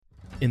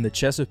In the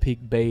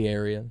Chesapeake Bay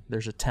area,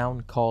 there's a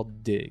town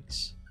called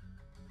Diggs.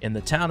 In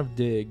the town of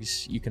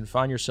Diggs, you can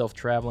find yourself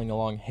traveling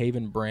along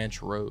Haven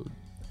Branch Road.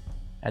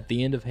 At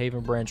the end of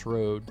Haven Branch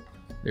Road,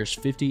 there's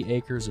 50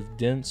 acres of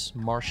dense,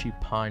 marshy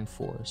pine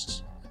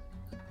forests.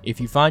 If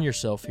you find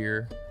yourself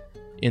here,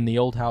 in the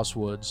Old House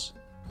Woods,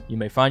 you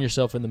may find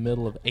yourself in the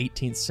middle of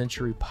 18th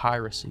century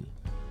piracy.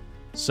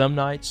 Some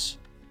nights,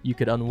 you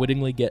could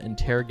unwittingly get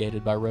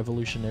interrogated by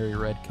revolutionary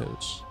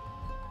redcoats.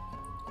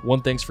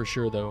 One thing's for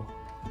sure, though.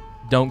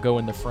 Don't go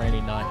in the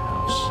Franny Night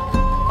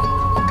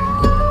House.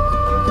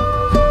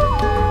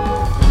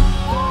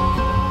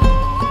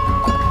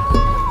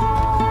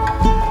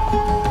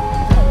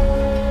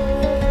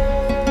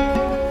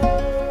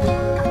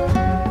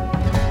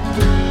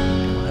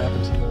 What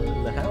happens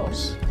in the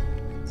house?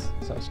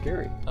 Sounds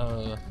scary.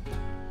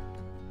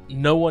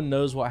 No one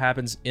knows what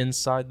happens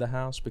inside the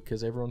house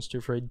because everyone's too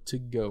afraid to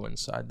go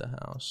inside the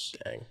house.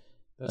 Dang.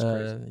 That's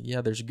crazy.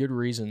 Yeah, there's a good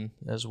reason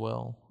as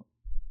well.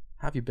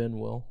 How have you been,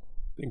 Will?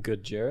 Been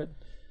good, Jared.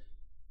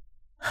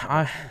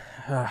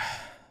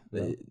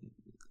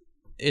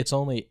 It's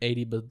only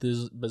 80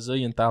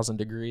 bazillion thousand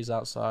degrees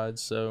outside,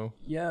 so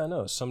Yeah, I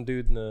know. Some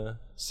dude in the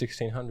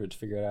 1600s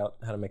figured out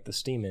how to make the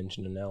steam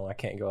engine, and now I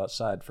can't go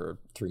outside for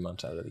 3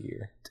 months out of the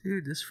year.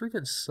 dude, this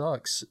freaking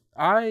sucks.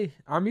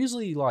 I'm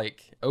usually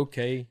like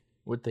okay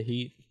with the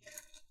heat,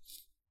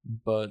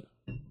 but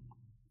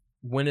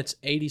when it's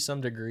 80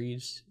 some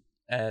degrees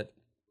at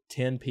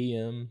 10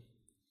 p.m.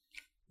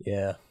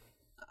 Yeah.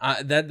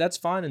 That's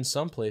fine in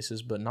some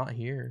places, but not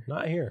here.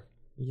 Not here.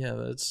 Yeah,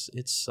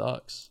 it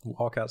sucks.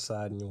 Walk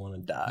outside and you want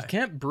to die. You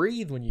can't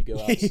breathe when you go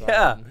outside.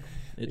 Yeah.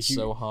 It's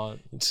so hot.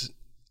 It's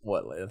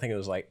what? I think it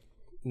was like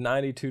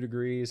 92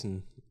 degrees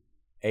and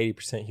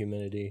 80%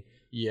 humidity.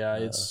 Yeah,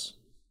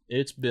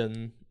 it's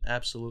been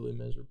absolutely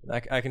miserable.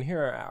 I can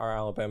hear our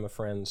Alabama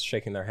friends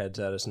shaking their heads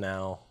at us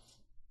now.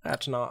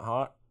 That's not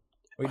hot.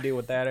 We deal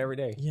with that every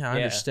day. Yeah, I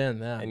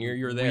understand that. And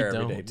you're We there every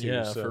don't. day too.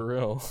 Yeah, so. for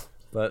real.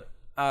 But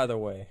either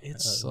way,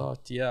 It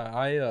sucked. Yeah,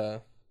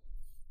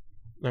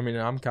 I mean,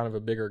 I'm kind of a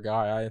bigger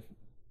guy. I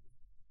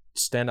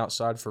stand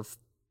outside for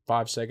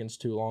 5 seconds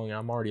too long, and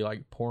I'm already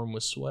like pouring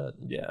with sweat.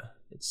 yeah,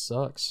 It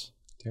sucks.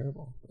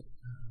 terrible. But,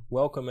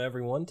 welcome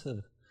everyone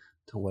to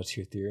What's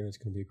Your Theory? It's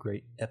going to be a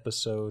great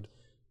episode.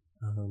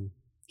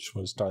 Just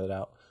want to start it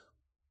out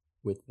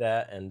with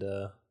that, and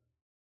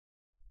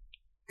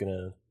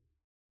gonna.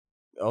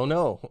 Oh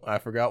no, I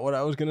forgot what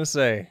I was gonna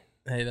say.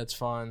 Hey, that's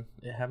fine.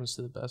 It happens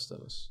to the best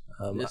of us.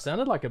 It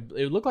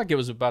It looked like it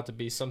was about to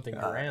be something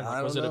grand.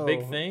 Like, was it a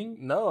big thing?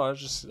 No, I was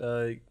just.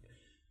 I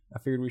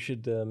figured we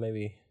should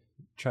maybe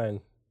try and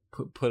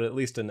put at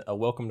least a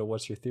welcome to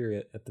What's Your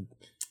Theory at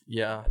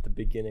the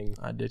beginning.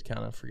 I did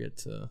kind of forget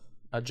to.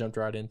 I jumped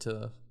right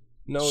into.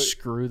 No,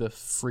 Screw the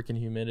freaking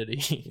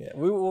humidity. yeah,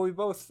 we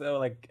both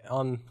like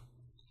on.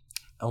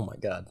 Oh my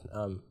god,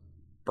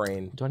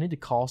 brain. Do I need to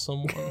call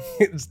someone?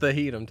 It's the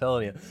heat, I'm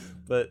telling you.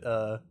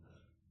 But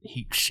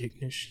Heat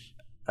sickness.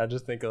 I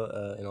just think in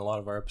a lot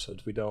of our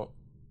episodes we don't,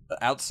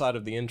 outside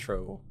of the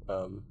intro,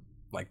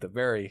 like the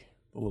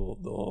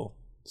little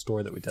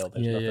story that we tell.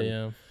 There's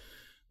nothing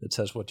that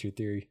says What's Your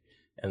Theory.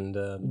 And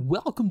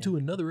Welcome to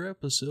another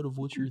episode of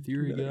What's Your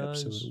Theory,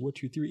 guys.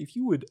 What's Your Theory? If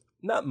you would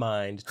not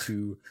mind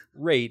to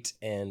rate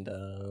and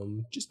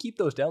just keep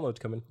those downloads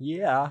coming,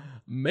 yeah,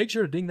 Make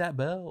sure to ding that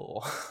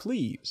bell.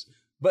 please.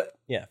 But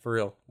yeah, for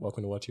real,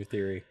 welcome to What's Your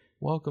Theory.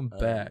 Welcome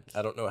back.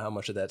 I don't know how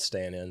much of that's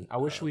staying in. I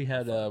wish we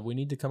had. We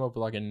need to come up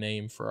with like a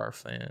name for our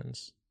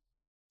fans,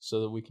 so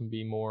that we can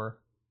be more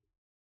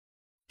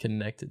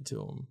connected to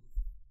them.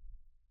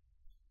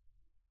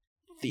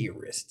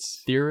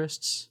 Theorists.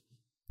 Theorists.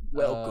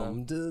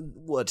 Welcome to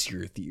What's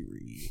Your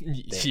Theory?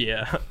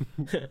 Yeah.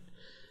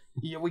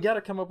 Yeah, we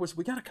gotta come up with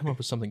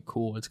something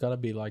cool. It's gotta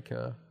be like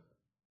a.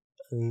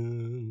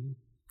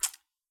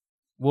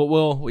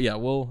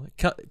 We'll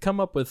come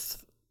up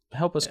with.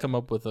 Help us come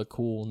up with a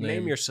cool name.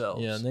 Name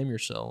yourselves. Yeah, name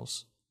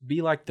yourselves.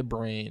 Be like the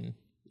brain.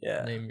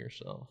 Yeah. Name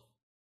yourself.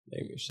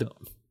 Name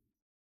yourself.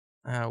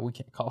 We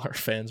can't call our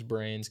fans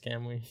brains,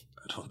 can we?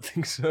 I don't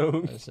think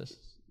so. It's just,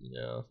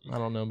 yeah, I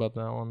don't know about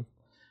that one.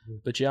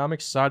 But yeah, I'm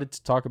excited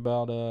to talk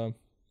about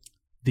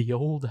the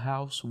Old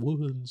House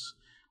Woods,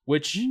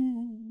 which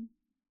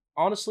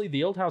honestly,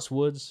 the Old House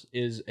Woods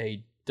is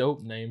a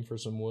dope name for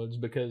some woods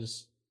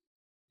because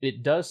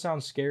it does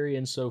sound scary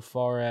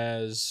insofar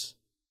as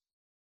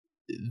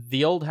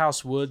the Old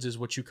House Woods is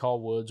what you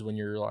call woods when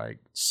you're like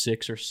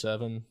 6 or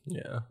 7.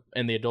 Yeah.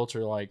 And the adults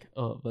are like,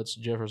 oh, that's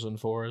Jefferson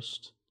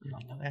Forest. You're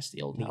like, no, that's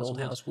the Old House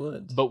Woods.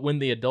 Woods. But when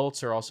the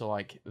adults are also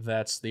like,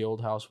 that's the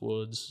Old House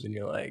Woods, And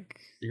you're like,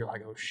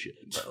 oh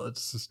shit. bro,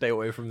 let's stay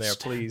away from there,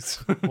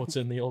 please. What's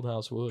in the Old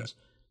House Woods?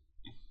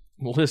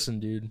 Well, listen,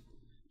 dude.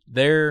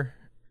 There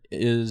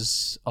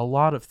is a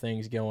lot of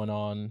things going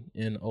on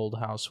in Old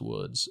House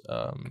Woods.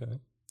 Okay.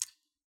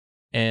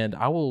 And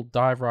I will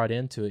dive right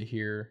into it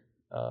here.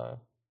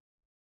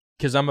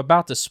 Because I'm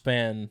about to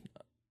spend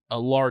a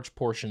large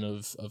portion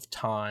of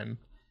time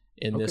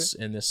in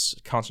this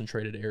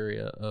concentrated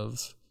area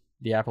of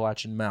the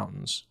Appalachian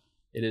Mountains.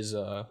 It is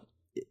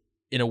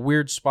in a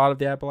weird spot of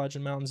the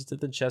Appalachian Mountains. It's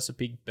at the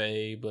Chesapeake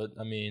Bay, but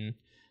I mean,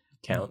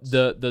 counts.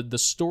 The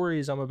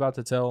stories I'm about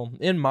to tell,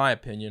 in my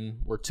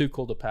opinion, were too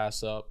cool to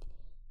pass up,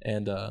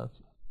 and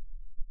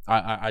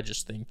I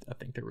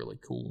think they're really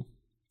cool.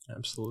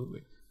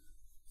 Absolutely.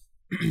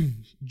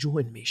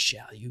 Join me,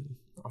 shall you,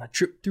 on a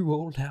trip through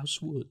Old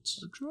House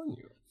Woods? I'll join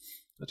you.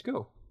 Let's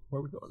go.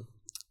 Where are we going?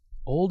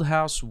 Old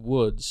House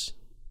Woods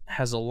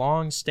has a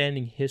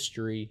long-standing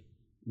history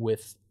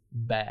with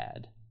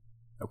bad.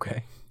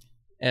 Okay.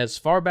 As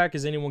far back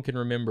as anyone can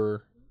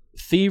remember,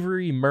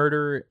 thievery,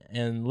 murder,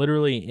 and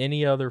literally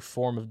any other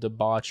form of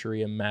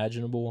debauchery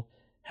imaginable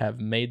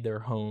have made their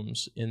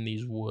homes in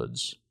these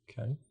woods.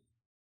 Okay.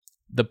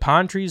 The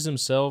pine trees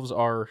themselves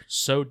are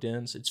so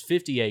dense. It's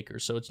 50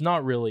 acres, so it's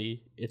not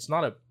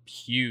a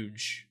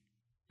huge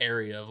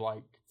area of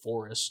like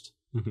forest.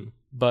 Mm-hmm.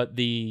 But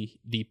the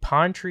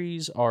pine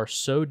trees are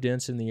so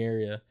dense in the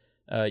area,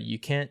 you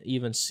can't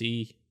even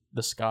see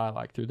the sky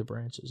like through the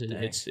branches.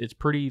 It's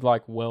pretty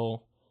like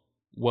well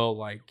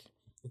like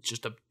it's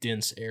just a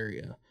dense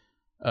area.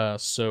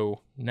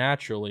 So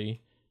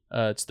naturally,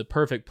 it's the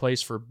perfect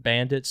place for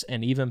bandits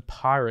and even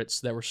pirates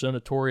that were so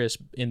notorious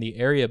in the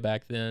area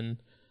back then.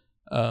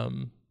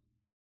 That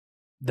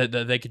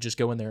they could just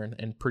go in there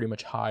and pretty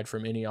much hide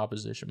from any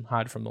opposition,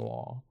 hide from the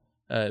law.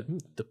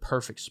 The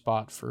perfect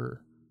spot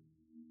for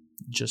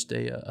just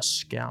a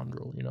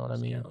scoundrel, you know what I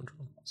mean?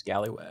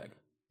 Scallywag.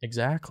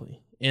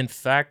 Exactly. In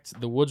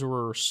fact, the woods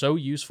were so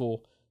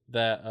useful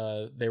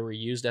that they were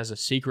used as a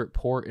secret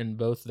port in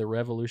both the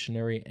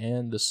Revolutionary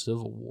and the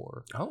Civil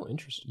War. Oh,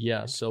 interesting.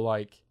 Yeah, so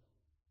like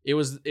it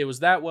was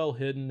that well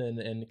hidden,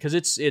 and because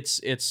it's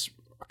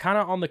kind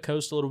of on the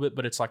coast a little bit,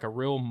 but it's like a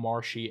real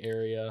marshy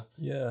area.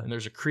 Yeah, and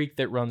there's a creek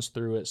that runs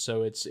through it,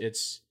 so it's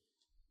its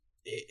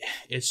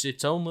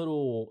own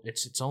little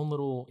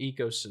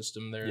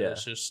ecosystem there. Yeah.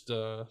 There's just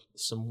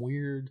some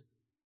weird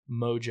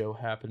mojo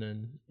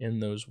happening in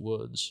those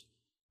woods.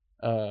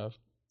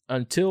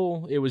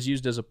 Until it was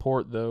used as a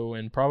port, though,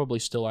 and probably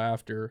still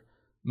after,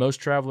 most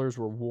travelers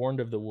were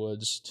warned of the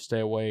woods to stay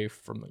away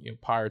from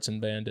pirates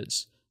and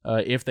bandits,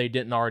 if they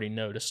didn't already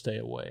know to stay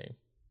away.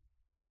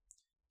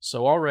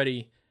 So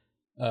already,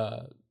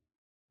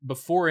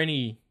 before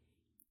any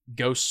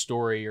ghost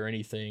story or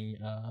anything,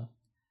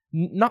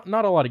 not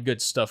a lot of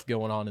good stuff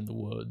going on in the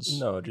woods.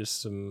 No,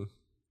 just some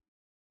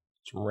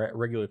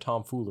regular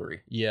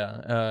tomfoolery.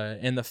 Yeah,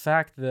 and the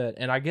fact that,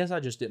 and I guess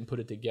I just didn't put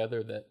it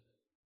together that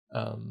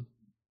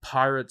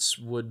pirates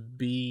would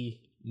be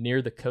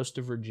near the coast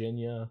of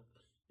Virginia.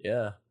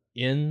 Yeah.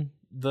 In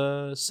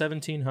the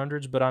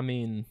 1700s, but I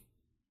mean,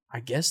 I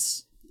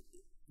guess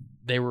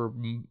they were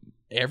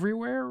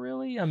everywhere,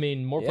 really. I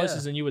mean, more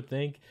places than you would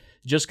think.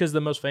 Just because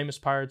the most famous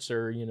pirates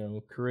are,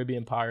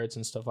 Caribbean pirates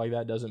and stuff like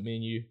that, doesn't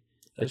mean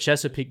the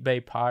Chesapeake Bay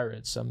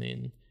Pirates. I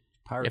mean,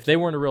 if they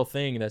weren't a real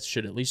thing, that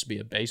should at least be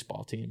a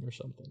baseball team or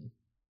something.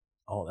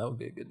 Oh, that would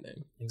be a good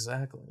name.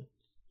 Exactly.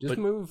 Just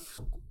move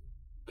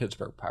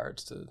Pittsburgh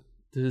Pirates to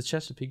the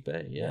Chesapeake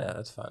Bay. Yeah,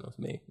 that's fine with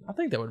me. I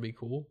think that would be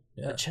cool.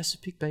 Yeah. The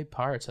Chesapeake Bay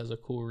Pirates has a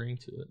cool ring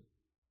to it.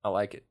 I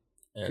like it.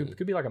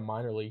 Could be like a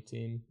minor league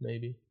team,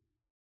 maybe.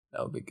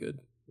 That would be good.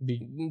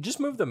 Just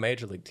move the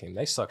major league team.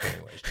 They suck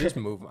anyways. Just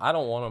move them. I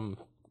don't want them.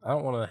 I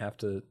don't want to have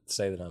to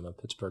say that I'm a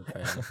Pittsburgh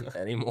fan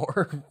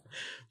anymore.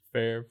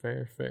 Fair.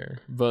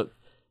 But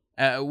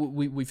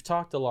we've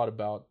talked a lot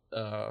about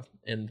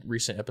in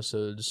recent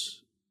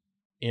episodes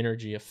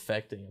energy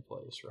affecting a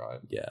place, right?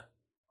 Yeah.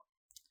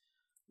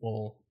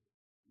 Well,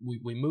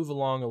 we move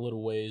along a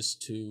little ways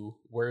to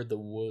where the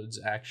woods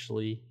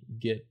actually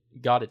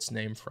got its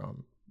name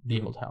from, the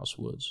Old House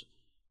Woods.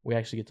 We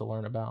actually get to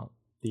learn about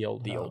the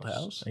old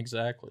house.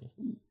 Exactly.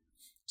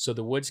 So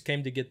the woods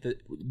came to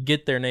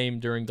get their name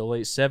during the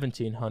late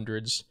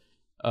 1700s,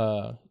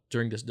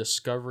 during this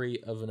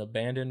discovery of an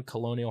abandoned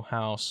colonial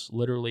house,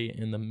 literally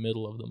in the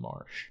middle of the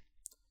marsh.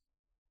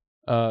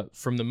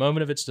 From the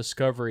moment of its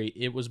discovery,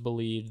 it was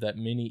believed that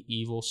many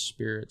evil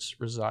spirits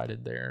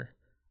resided there.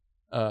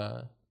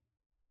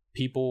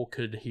 People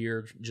could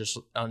hear just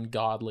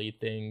ungodly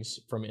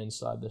things from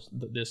inside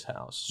this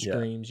house.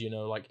 Screams,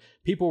 like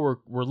people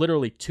were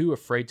literally too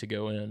afraid to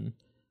go in.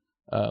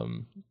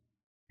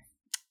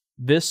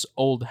 This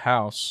old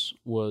house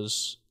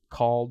was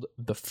called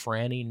the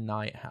Franny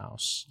Night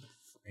House.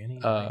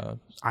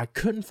 I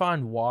couldn't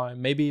find why.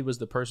 Maybe it was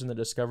the person that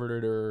discovered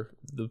it or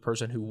the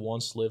person who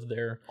once lived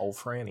there. Old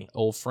Franny.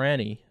 Old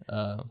Franny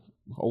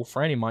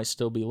might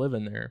still be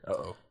living there.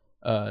 Uh-oh.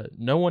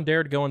 No one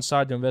dared go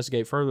inside to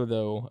investigate further,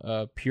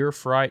 though. Pure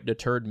fright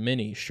deterred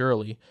many,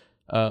 surely.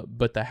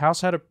 But the house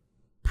had a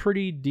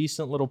pretty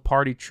decent little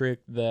party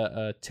trick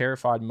that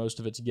terrified most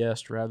of its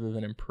guests rather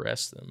than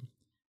impress them.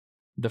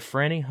 The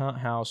Franny Hunt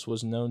House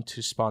was known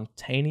to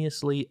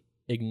spontaneously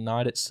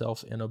ignite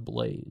itself in a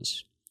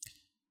blaze.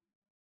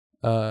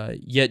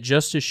 Yet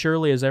just as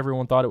surely as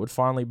everyone thought it would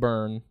finally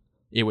burn,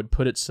 it would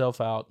put itself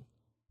out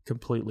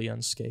completely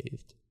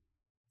unscathed.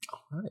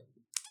 All right.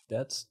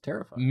 That's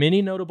terrifying.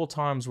 Many notable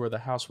times where the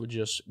house would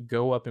just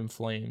go up in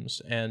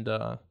flames, and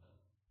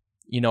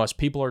as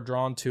people are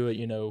drawn to it,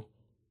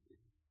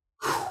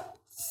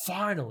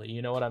 finally,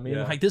 you know what I mean?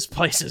 Yeah. Like, this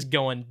place is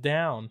going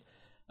down.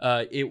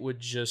 It would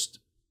just,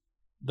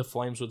 the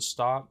flames would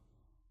stop,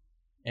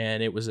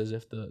 and it was as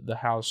if the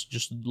house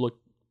just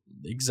looked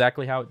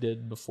exactly how it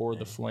did before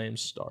the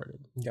flames started.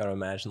 You gotta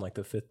imagine, like,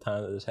 the 5th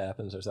time that this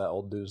happens, there's that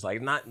old dude's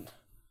like, not...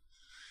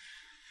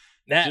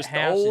 That just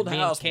house the old has been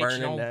house catching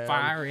burning on down.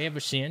 fire ever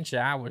since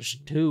I was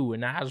 2,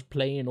 and I was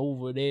playing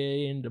over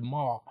there in the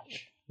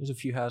marsh. There's a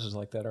few houses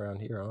like that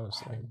around here,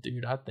 honestly.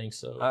 Dude, I think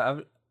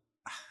so.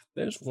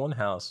 There's one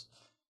house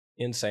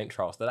in St.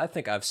 Charles that I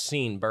think I've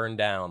seen burn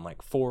down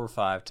like 4 or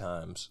 5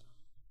 times.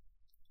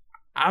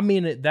 I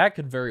mean, that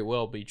could very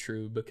well be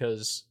true,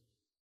 because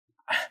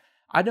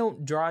I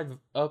don't drive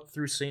up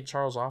through St.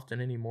 Charles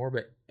often anymore,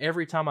 but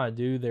every time I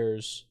do,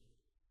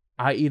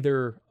 I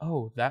either,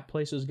 that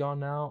place is gone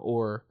now,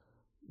 or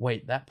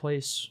wait, that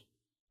place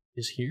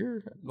is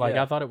here? Like,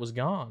 Yeah. I thought it was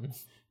gone.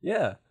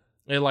 Yeah.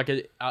 And like,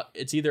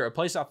 it's either a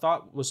place I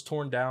thought was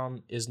torn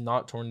down is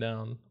not torn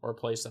down, or a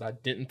place that I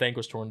didn't think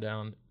was torn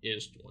down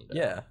is torn down.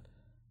 Yeah.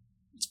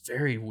 It's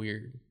very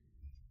weird.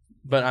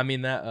 But I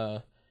mean,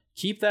 that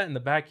keep that in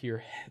the back of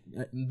your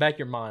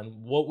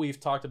mind. What we've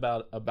talked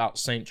about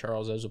St.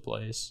 Charles as a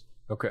place,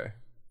 Okay.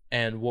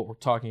 and what we're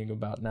talking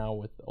about now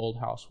with Old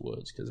House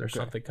Woods, because there's Okay.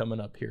 something coming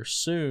up here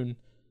soon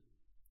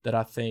that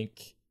I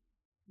think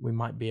we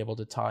might be able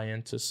to tie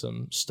into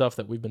some stuff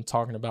that we've been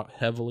talking about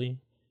heavily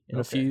in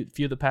a few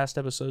of the past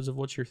episodes of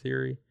What's Your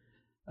Theory,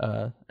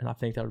 and I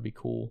think that would be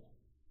cool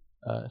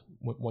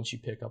once you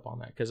pick up on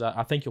that, because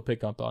I think you'll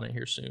pick up on it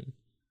here soon.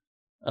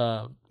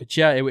 But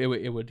yeah,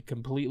 it would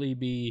completely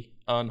be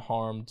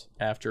unharmed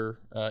after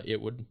it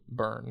would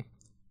burn.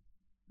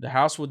 The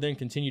house would then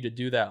continue to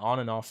do that on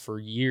and off for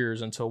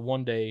years until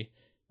one day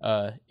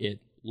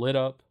it lit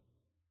up,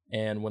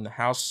 and when the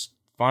house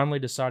finally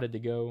decided to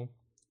go,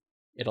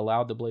 it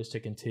allowed the blaze to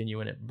continue,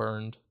 and it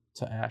burned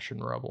to ash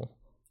and rubble.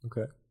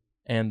 Okay.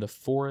 And the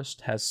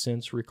forest has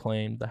since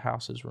reclaimed the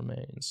house's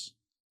remains.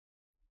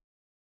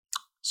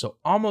 So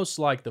almost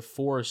like the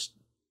forest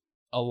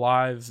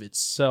alive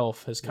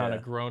itself has kind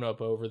of grown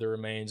up over the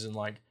remains, and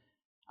like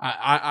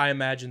I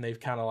imagine they've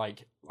kind of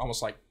like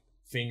almost like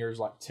fingers,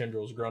 like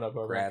tendrils grown up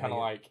over it, kind of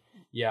like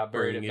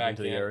buried it back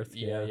into the earth.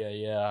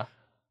 Yeah.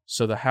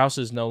 So the house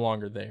is no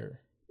longer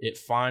there. It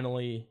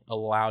finally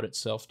allowed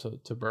itself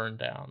to burn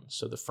down.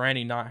 So the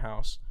Franny Knott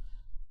house,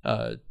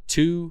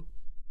 too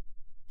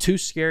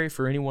scary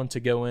for anyone to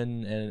go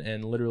in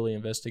and literally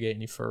investigate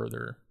any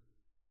further.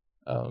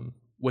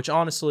 Which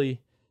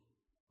honestly,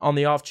 on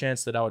the off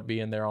chance that I would be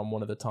in there on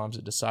one of the times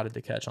it decided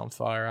to catch on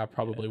fire, I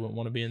probably wouldn't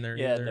want to be in there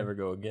either. I'd never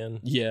go again.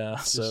 Yeah,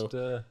 Just,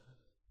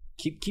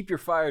 keep your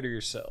fire to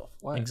yourself.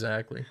 Why?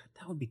 Exactly.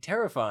 That would be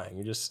terrifying.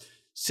 You're just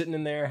sitting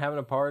in there having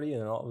a party,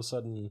 and then all of a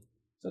sudden,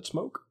 is that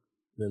smoke?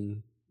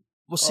 Then,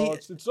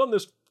 it's done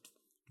this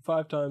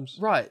 5 times.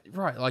 Right.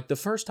 Like the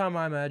first time,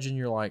 I imagine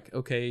you're like,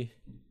 okay,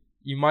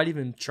 you might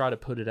even try to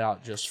put it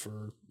out just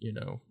for,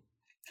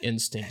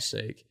 instinct's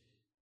sake.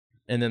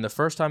 And then the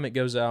first time it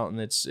goes out and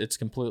it's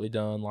completely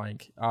done,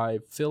 like, I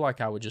feel like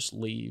I would just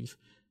leave,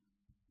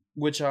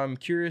 which I'm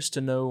curious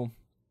to know.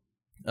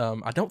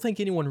 I don't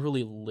think anyone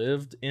really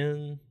lived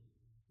in,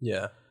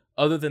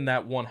 other than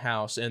that one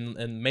house,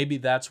 and maybe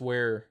that's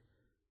where,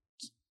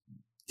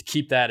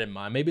 keep that in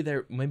mind. Maybe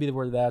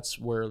that's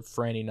where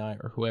Franny Knott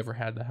or whoever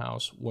had the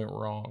house went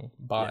wrong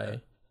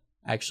by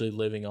actually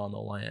living on the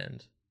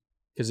land.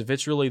 Because if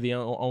it's really the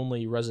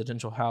only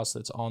residential house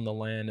that's on the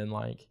land, and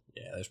like,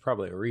 there's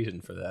probably a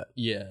reason for that.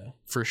 Yeah,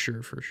 for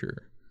sure.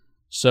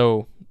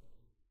 So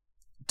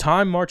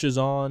time marches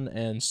on,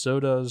 and so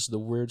does the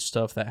weird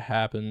stuff that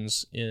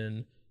happens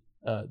in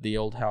the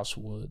Old House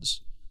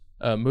Woods.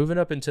 Moving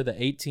up into the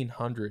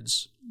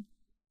 1800s,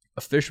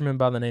 a fisherman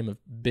by the name of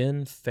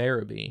Ben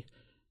Farabee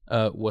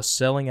was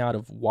sailing out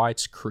of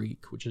White's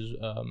Creek, which is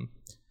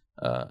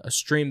a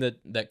stream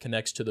that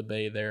connects to the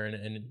bay there,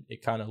 and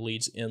it kind of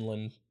leads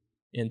inland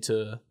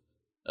into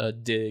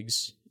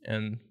Diggs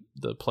and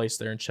the place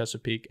there in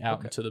Chesapeake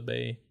out into the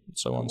bay, and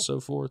so on and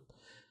so forth.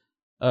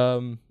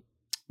 When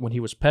he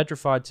was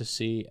petrified to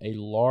see a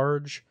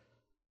large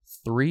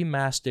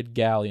 3-masted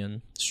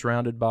galleon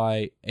surrounded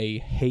by a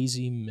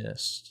hazy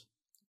mist.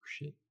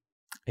 Shit.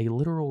 A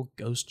literal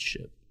ghost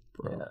ship,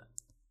 bro. Yeah.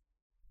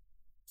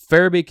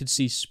 Farabee could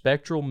see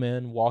spectral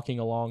men walking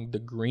along the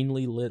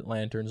greenly lit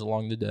lanterns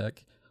along the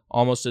deck,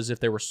 almost as if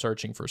they were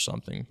searching for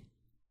something.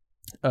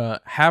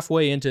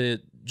 Halfway into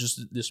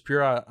just this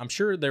pure, I'm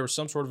sure there was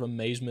some sort of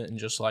amazement and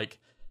just like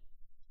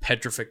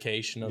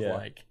petrification of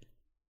like,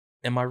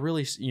 am I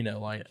really,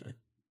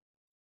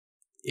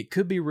 it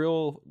could be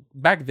real.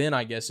 Back then,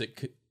 I guess it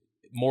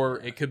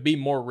could be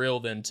more real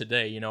than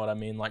today. You know what I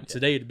mean? Like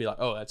today, it'd be like,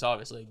 oh, that's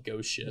obviously a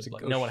ghost ship.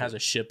 Like no one has a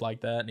ship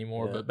like that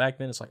anymore. Yeah. But back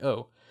then, it's like,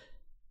 oh,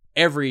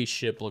 every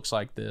ship looks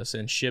like this,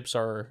 and ships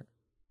are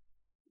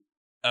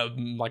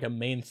like a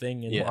main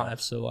thing in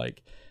life. So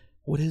like,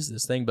 what is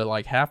this thing? But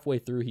like halfway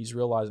through, he's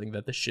realizing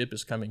that the ship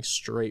is coming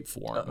straight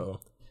for him. Uh-oh.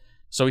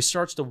 So he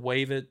starts to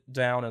wave it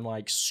down and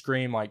like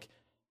scream like,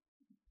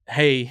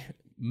 hey,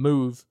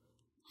 move.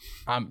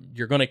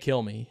 You're going to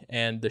kill me.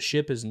 And the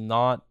ship is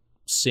not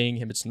seeing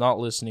him. It's not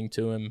listening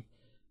to him.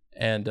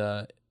 And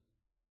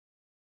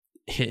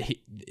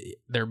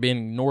they're being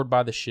ignored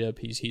by the ship.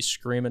 He's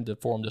screaming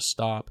for him to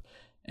stop.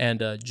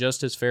 And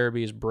just as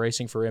Farabee is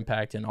bracing for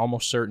impact and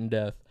almost certain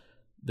death,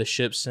 the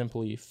ship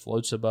simply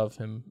floats above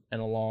him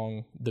and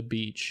along the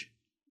beach.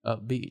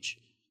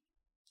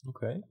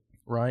 Okay.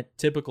 Right?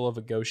 Typical of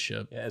a ghost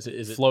ship. Yeah, is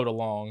it float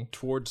along.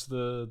 Towards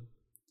the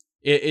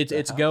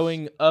It's house?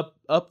 going up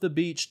the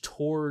beach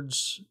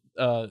towards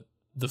the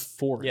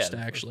forest,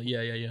 actually.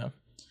 Yeah.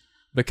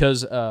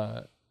 Because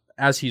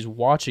as he's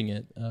watching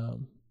it,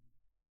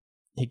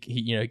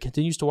 he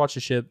continues to watch the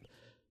ship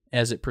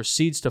as it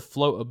proceeds to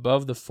float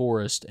above the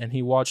forest, and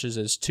he watches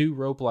as 2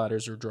 rope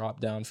ladders are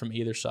dropped down from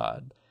either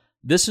side.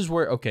 This is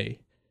where,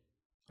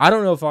 I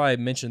don't know if I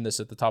mentioned this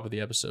at the top of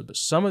the episode, but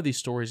some of these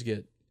stories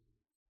get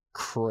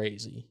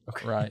crazy,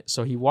 right?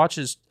 So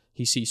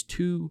he sees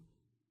 2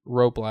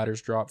 rope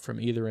ladders drop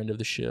from either end of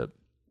the ship.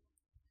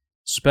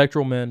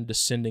 Spectral men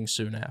descending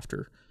soon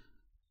after.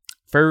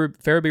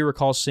 Farabee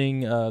recalls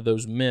seeing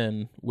those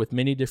men with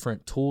many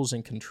different tools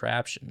and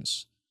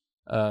contraptions,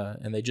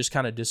 and they just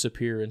kind of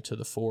disappear into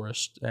the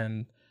forest.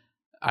 And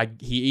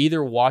he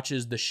either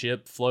watches the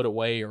ship float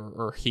away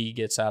or he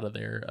gets out of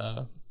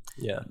there.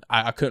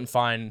 I couldn't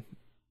find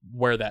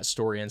where that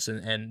story ends,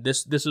 and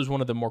this is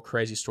one of the more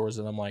crazy stories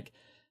that I'm like,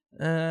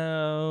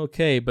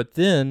 okay. But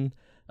then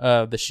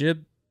the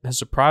ship has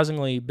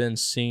surprisingly been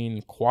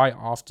seen quite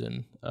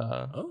often.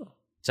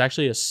 It's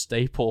actually a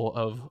staple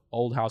of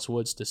Old House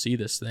Woods to see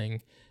this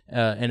thing.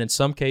 And in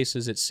some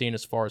cases, it's seen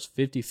as far as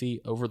 50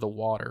 feet over the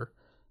water,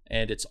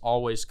 and it's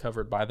always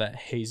covered by that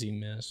hazy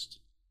mist.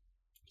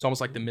 It's almost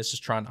like the mist is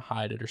trying to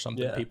hide it or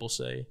something, people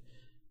say.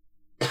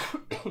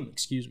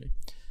 Excuse me.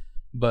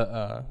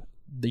 But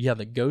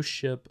the ghost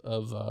ship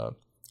of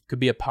could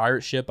be a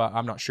pirate ship.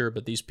 I'm not sure,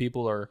 but these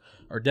people are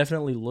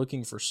definitely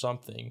looking for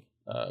something,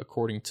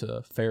 according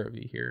to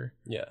Farabee here.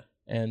 Yeah.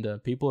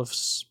 And people have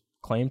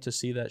claimed to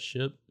see that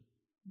ship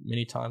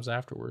many times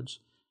afterwards.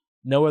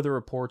 No other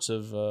reports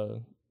of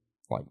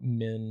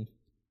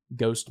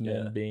ghost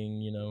men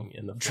being,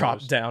 in the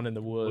dropped down in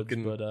the woods.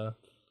 But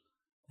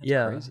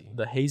crazy.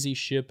 The hazy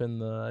ship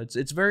and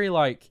it's very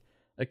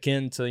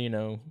akin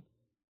to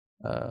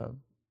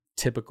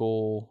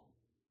typical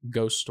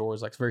ghost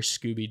stories, like very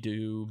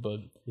Scooby-Doo. But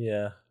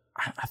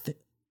I think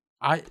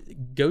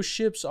ghost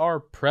ships are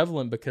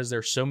prevalent because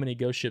there's so many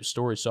ghost ship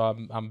stories.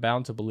 So I'm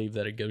bound to believe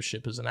that a ghost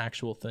ship is an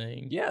actual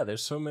thing. Yeah,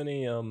 there's so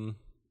many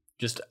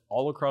just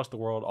all across the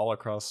world, all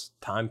across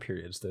time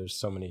periods. There's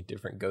so many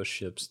different ghost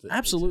ships that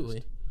absolutely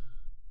exist.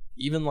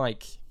 Even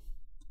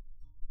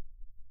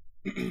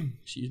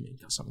excuse me,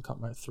 got something caught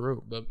in my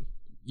throat. But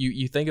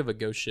you think of a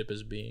ghost ship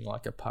as being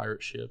like a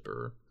pirate ship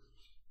or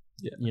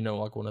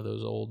like one of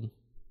those old.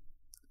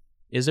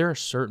 Is there a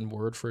certain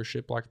word for a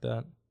ship like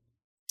that?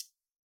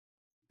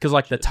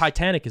 Because the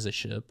Titanic is a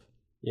ship.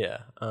 Yeah.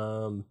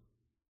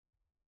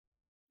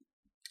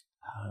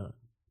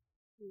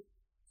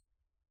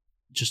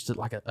 Just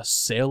like a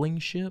sailing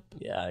ship?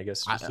 Yeah, I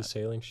guess just a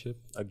sailing ship.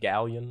 A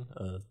galleon.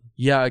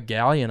 Yeah, a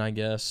galleon, I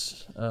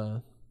guess.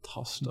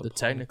 Tossed up the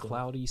technical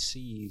cloudy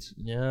seas.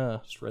 Yeah.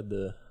 Just read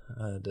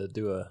I had to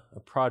do a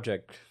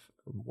project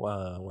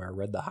where I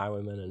read The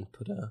Highwayman and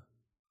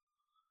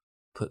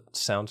put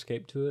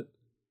soundscape to it.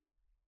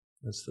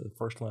 That's the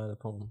first line of the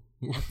poem.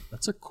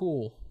 It's a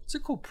cool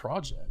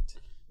project.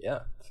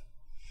 Yeah.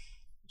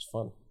 It's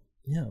fun.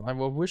 Yeah, I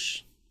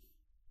wish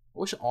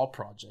all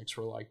projects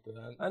were like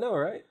that. I know,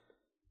 right?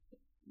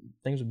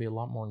 Things would be a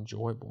lot more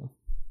enjoyable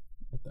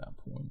at that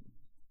point.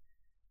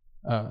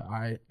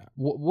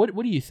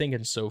 What are you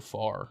thinking so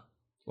far?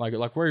 Like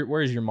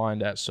where is your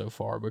mind at so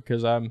far?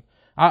 Because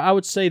I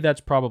would say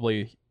that's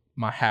probably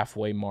my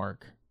halfway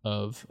mark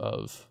of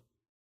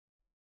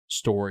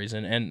stories,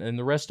 and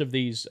the rest of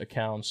these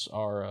accounts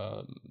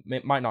are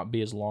might not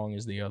be as long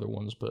as the other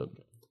ones, but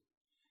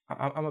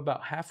I'm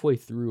about halfway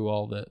through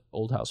all that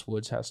Old House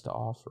Woods has to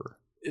offer.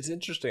 It's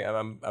interesting.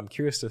 I'm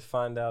curious to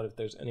find out if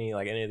there's any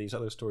of these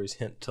other stories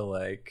hint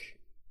to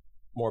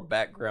more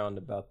background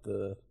about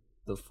the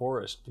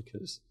forest,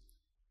 because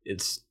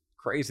it's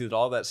crazy that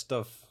all that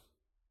stuff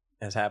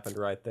has happened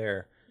right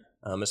there,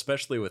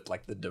 especially with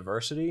the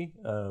diversity.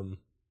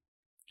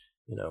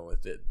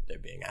 With it there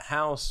being a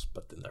house,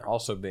 but then there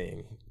also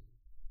being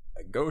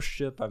a ghost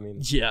ship. I mean,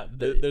 yeah,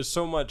 there's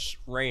so much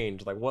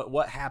range.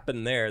 What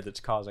happened there that's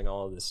causing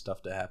all of this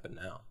stuff to happen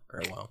now?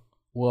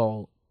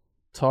 Well,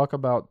 talk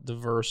about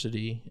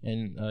diversity,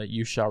 and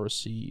you shall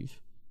receive,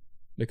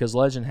 because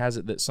legend has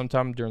it that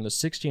sometime during the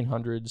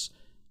 1600s,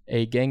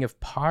 a gang of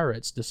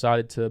pirates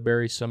decided to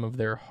bury some of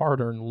their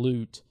hard-earned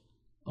loot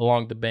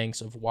along the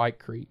banks of White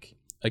Creek.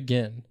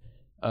 Again,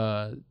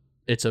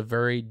 it's a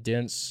very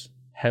dense,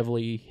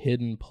 heavily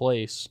hidden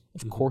place.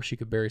 Of course you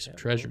could bury some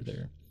treasure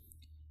there.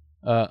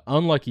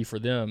 Unlucky for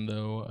them,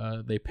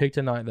 though, they picked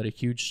a night that a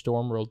huge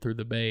storm rolled through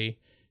the bay,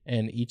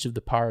 and each of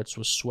the pirates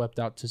was swept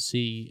out to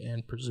sea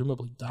and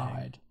presumably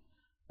died.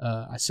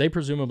 I say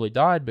presumably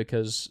died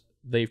because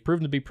they've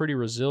proven to be pretty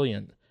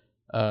resilient,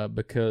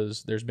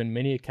 because there's been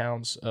many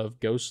accounts of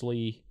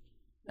ghostly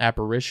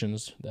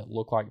apparitions that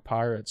look like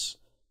pirates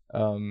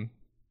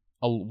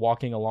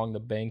walking along the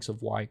banks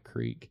of White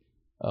Creek.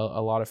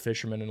 A lot of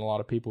fishermen and a lot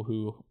of people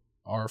who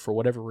are, for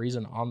whatever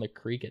reason, on the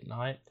creek at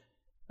night.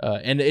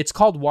 And it's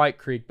called White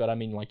Creek, but I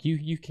mean, like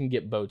you can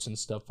get boats and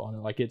stuff on it.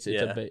 Like it's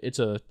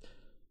a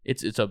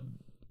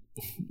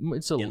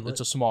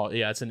small,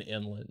 it's an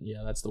inlet.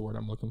 Yeah, that's the word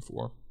I'm looking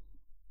for.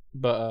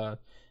 But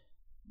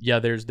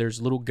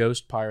there's little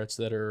ghost pirates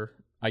that are,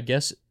 I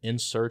guess, in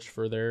search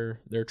for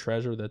their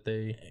treasure that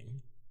they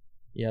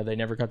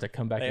never got to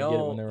come back and get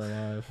it when they were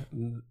alive.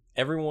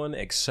 Everyone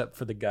except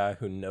for the guy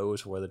who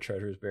knows where the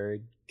treasure is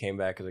buried came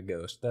back as a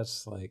ghost.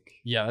 That's like...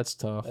 Yeah, that's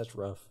tough. That's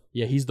rough.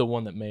 Yeah, he's the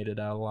one that made it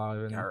out alive.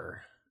 And,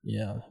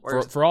 yeah.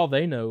 For all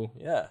they know,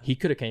 yeah, he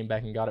could have came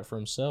back and got it for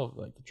himself.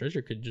 Like, the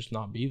treasure could just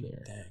not be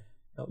there.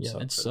 Dang. Yeah,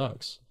 it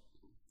sucks.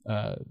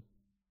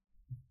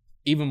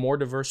 Even more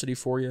diversity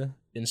for you.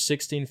 In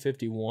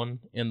 1651,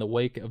 in the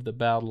wake of the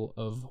Battle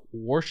of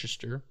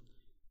Worcester,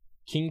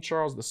 King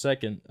Charles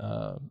II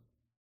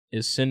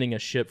is sending a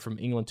ship from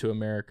England to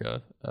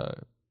America.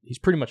 He's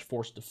pretty much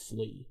forced to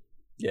flee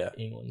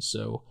England.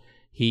 So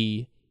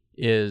he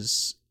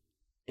has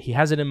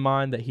it in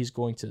mind that he's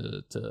going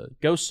to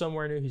go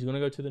somewhere new. He's going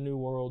to go to the New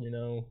World,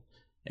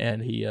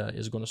 and he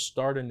is going to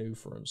start anew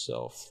for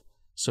himself.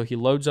 So he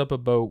loads up a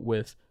boat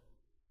with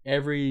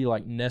every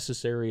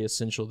necessary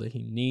essential that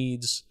he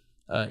needs,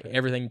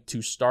 everything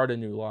to start a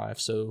new life.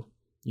 So,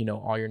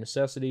 all your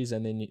necessities,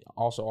 and then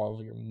also all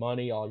of your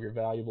money, all of your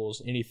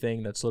valuables,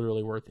 anything that's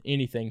literally worth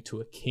anything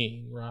to a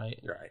king, right,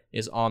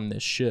 is on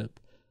this ship.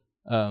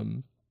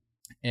 And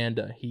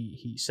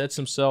he sets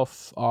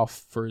himself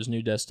off for his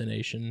new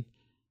destination,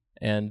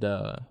 and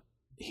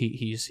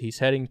he's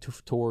heading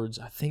towards,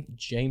 I think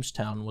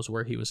Jamestown was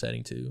where he was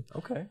heading to.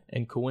 Okay.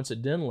 And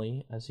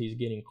coincidentally, as he's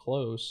getting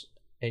close,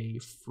 a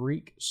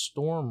freak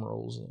storm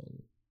rolls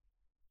in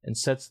and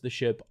sets the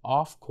ship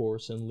off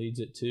course and leads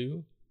it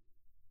to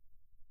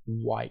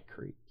White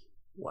Creek.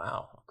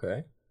 Wow.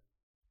 Okay.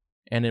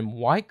 And in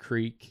White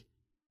Creek,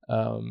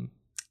 a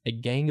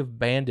gang of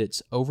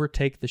bandits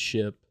overtake the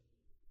ship.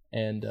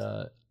 And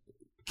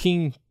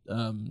King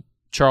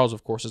Charles,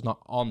 of course, is not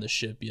on the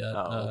ship yet.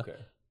 Okay.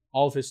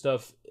 All of his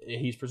stuff,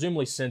 he's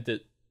presumably sent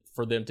it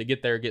for them to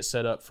get there, get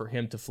set up for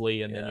him to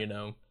flee, and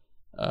then,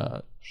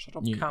 set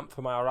up camp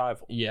for my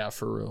arrival. Yeah,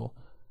 for real.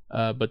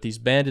 But these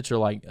bandits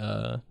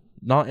are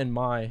not in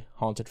my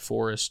haunted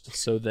forest,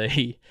 so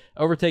they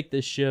overtake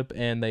this ship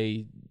and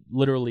they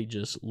literally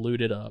just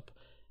loot it up.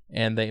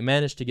 And they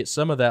managed to get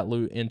some of that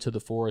loot into the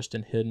forest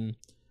and hidden.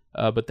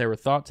 But they were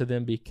thought to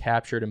then be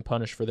captured and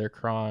punished for their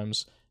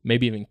crimes,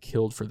 maybe even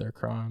killed for their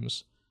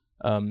crimes.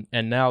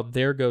 And now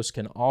their ghosts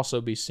can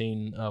also be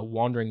seen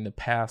wandering the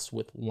paths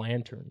with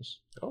lanterns.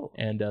 Oh.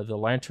 And the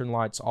lantern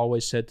light's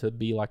always said to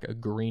be like a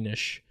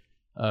greenish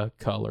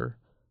color.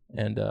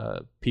 And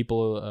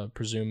people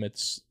presume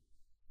it's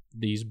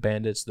these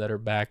bandits that are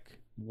back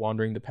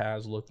wandering the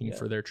paths looking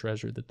for their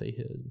treasure that they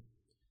hid.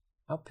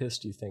 How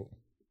pissed do you think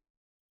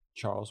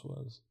Charles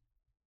was?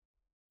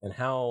 And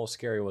how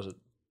scary was it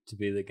to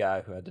be the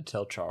guy who had to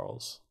tell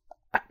Charles?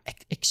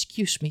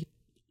 Excuse me,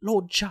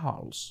 Lord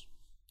Charles.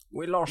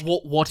 We lost.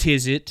 What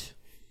is it?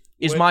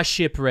 Is my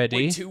ship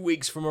ready? We're 2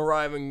 weeks from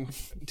arriving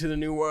to the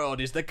New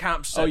World. Is the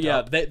camp set up? Oh,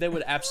 yeah. They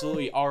would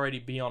absolutely already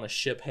be on a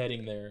ship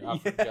heading there. I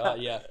forgot,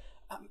 yeah.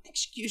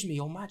 Excuse me,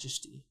 Your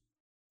Majesty.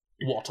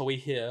 What are we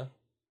here?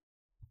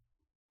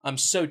 I'm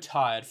so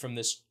tired from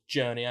this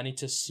journey. I need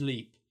to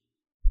sleep.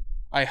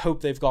 I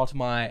hope they've got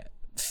my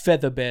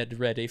feather bed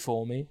ready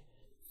for me.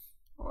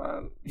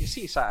 Well, you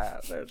see,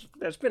 sire,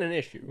 there's been an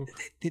issue.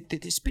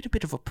 There's been a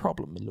bit of a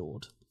problem, my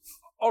lord.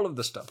 All of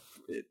the stuff,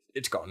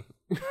 it's gone.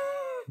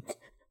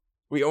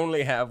 We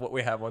only have what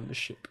we have on the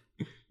ship.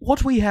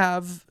 What we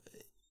have,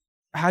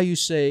 how you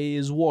say,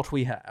 is what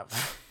we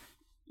have.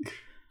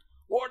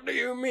 What do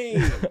you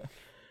mean?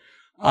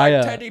 My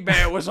teddy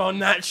bear was on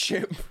that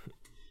ship.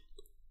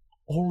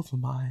 All of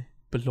my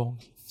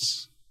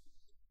belongings.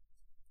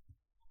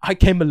 I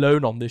came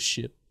alone on this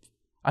ship.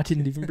 I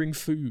didn't even bring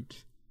food.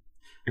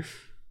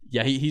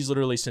 Yeah, he's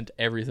literally sent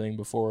everything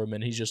before him,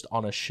 and he's just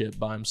on a ship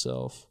by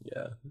himself.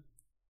 Yeah.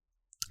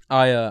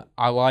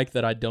 I like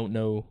that I don't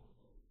know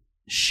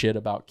shit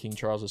about King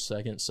Charles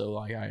II,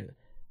 so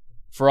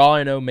for all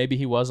I know, maybe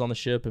he was on the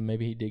ship and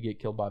maybe he did get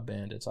killed by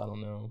bandits. I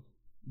don't know,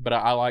 but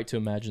I like to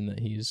imagine that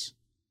he's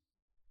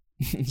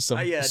some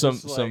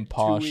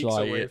posh 2 weeks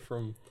away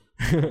from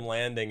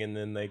landing, and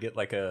then they get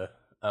a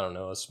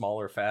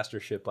smaller, faster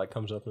ship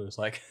comes up and it's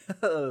like,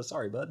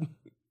 sorry, bud.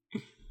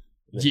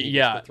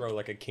 Yeah, throw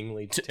a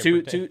kingly.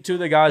 Two of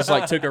the guys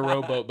took a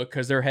rowboat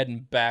because they're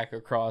heading back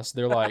across.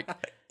 They're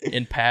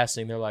in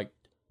passing, they're like,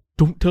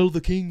 "Don't tell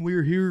the king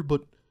we're here,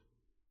 but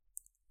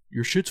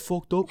your shit's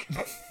fucked up.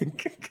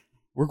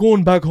 We're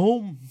going back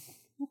home."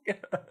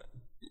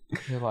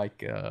 They're like,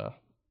 the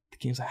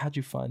king's like, "How'd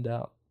you find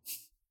out?"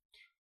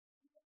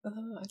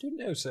 I don't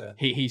know, sir.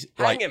 He's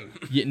hang him.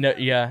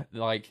 The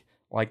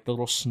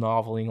little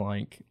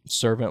snoveling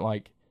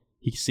servant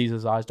he sees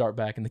his eyes dart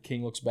back, and the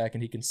king looks back,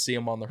 and he can see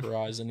him on the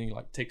horizon. And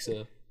he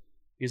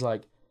he's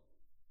like,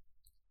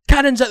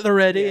 cannons at the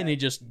ready, and he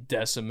just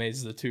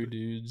decimates the two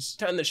dudes.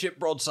 Turn the ship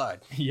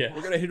broadside. Yeah.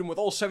 We're going to hit them with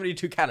all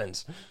 72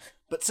 cannons.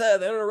 But, sir,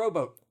 they're in a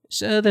rowboat.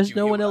 Sir, there's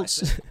no one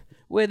else.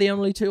 We're the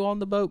only two on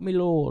the boat, me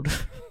lord.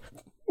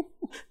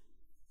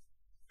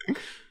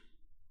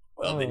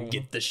 Well, then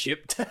get the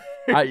ship.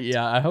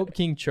 I hope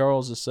King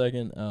Charles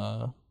II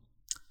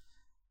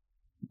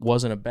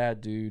wasn't a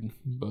bad dude,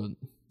 but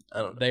I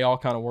don't know. they all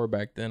kind of were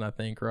back then, I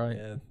think, right?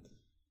 Yeah.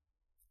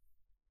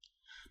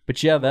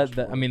 But yeah, that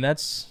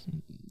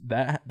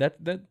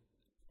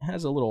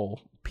has a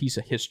little piece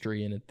of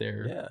history in it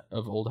there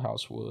of Old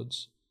House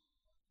Woods.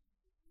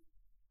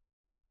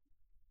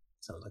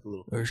 Sounds like a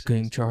little. There's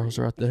King Charles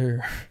right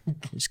there.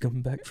 He's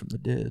coming back from the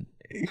dead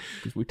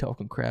because we're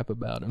talking crap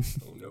about him.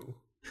 Oh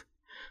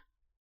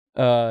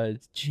no.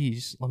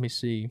 Geez, let me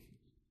see.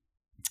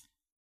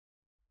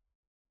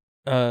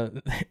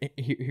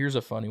 Here's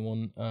a funny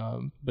one.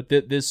 But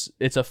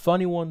it's a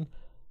funny one.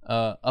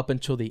 Up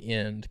until the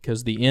end,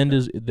 because the end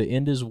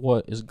is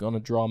what is going to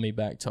draw me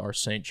back to our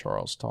St.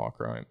 Charles talk,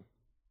 right?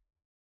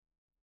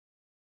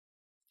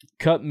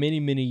 Cut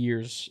many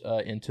years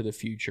into the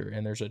future,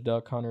 and there's a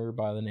duck hunter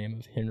by the name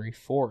of Henry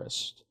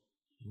Forrest.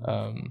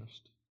 You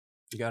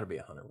got to be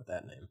a hunter with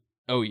that name.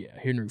 Oh yeah,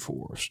 Henry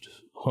Forrest,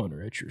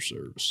 hunter at your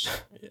service.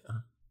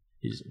 Yeah,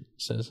 he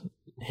says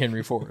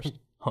Henry Forrest,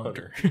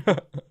 hunter.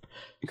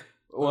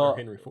 Well,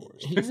 Henry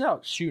Forrest. He's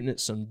out shooting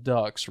at some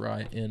ducks,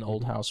 right, in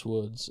Old House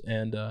Woods,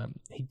 and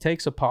he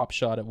takes a pop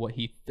shot at what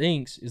he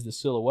thinks is the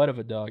silhouette of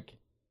a duck.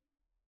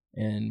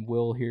 And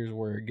Will, here's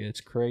where it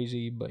gets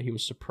crazy, but he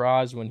was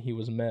surprised when he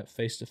was met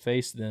face to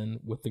face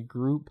then with a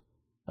group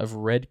of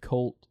red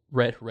coat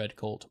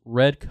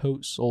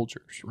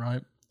soldiers,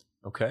 right?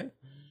 Okay.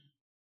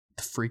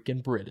 The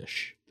freaking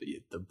British.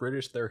 The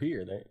British, they're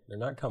here. They're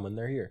not coming.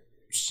 They're here.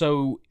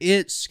 So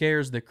it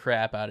scares the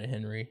crap out of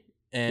Henry,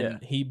 and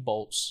he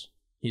bolts.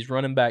 He's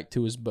running back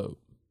to his boat.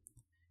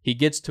 He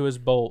gets to his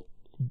boat.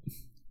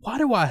 Why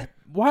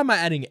am I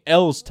adding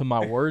L's to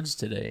my words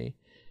today?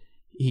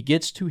 He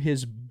gets to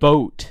his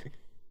boat.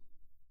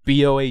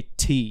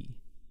 B-O-A-T.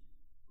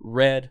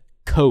 Red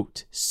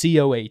coat.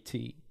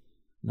 C-O-A-T.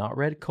 Not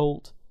red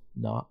colt,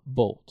 not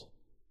bolt.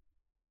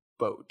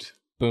 Boat.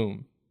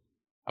 Boom.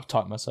 I've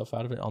talked myself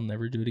out of it. I'll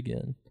never do it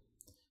again.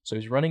 So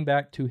he's running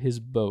back to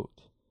his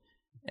boat.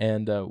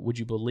 And would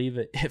you believe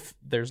it if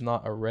there's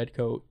not a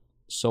redcoat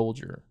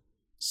soldier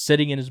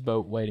sitting in his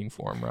boat waiting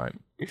for him, right?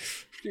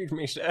 Excuse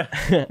me, sir.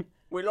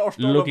 We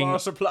lost all of our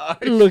supplies.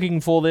 Looking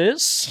for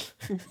this?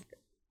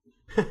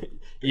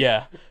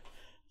 Yeah.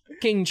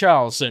 King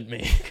Charles sent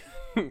me.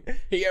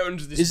 He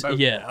owns this boat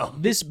now.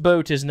 This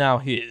boat is now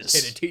his.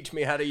 Here to teach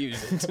me how to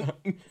use it.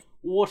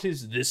 What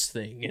is this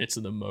thing? It's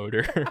the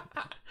motor.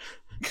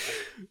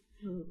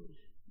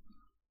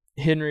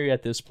 Henry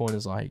at this point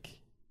is like,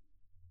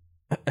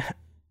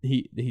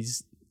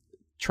 he's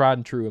tried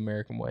and true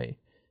American way.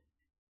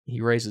 He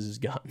raises his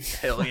gun.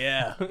 Hell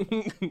yeah.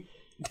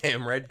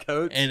 Damn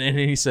redcoats. And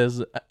he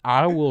says,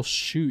 I will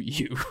shoot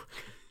you.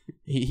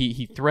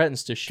 He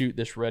threatens to shoot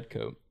this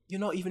redcoat. You're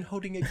not even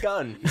holding a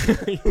gun.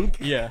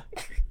 Yeah.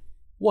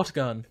 What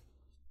gun?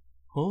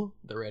 Huh?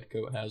 The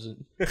redcoat has it.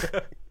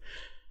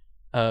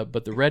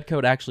 But the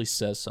redcoat actually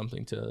says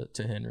something to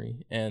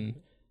Henry. And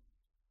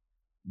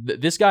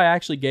this guy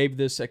actually gave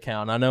this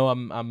account. I know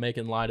I'm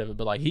making light of it,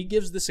 but like he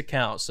gives this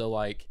account. So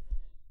like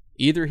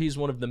either he's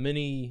one of the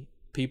many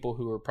people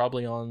who are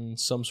probably on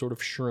some sort of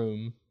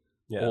shroom,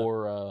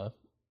 or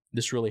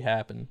this really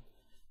happened.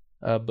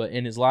 But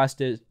in his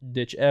last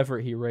ditch effort,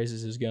 he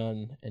raises his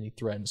gun and he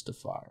threatens to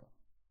fire.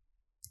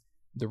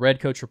 The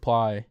redcoat's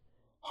reply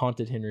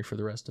haunted Henry for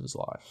the rest of his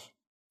life.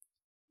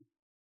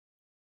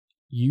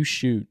 You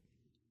shoot,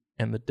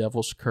 and the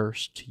devil's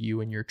curse to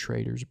you and your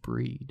traitor's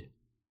breed.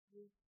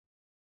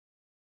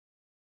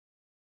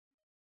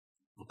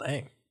 Well,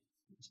 dang.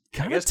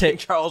 I guess King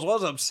Charles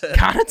was upset.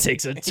 Kind of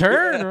takes a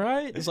turn,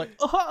 right? It's like,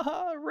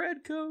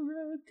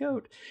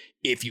 redcoat.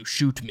 If you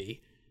shoot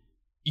me,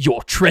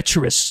 your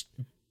treacherous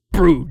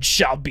brood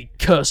shall be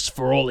cursed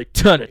for all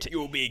eternity.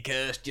 You'll be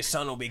cursed, your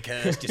son will be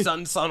cursed, your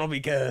son's son will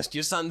be cursed,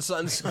 your son's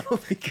son's son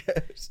will be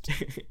cursed.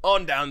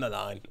 On down the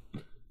line.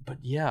 But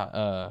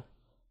yeah,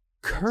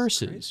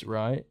 curses,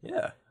 right?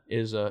 Yeah.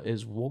 Is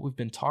what we've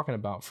been talking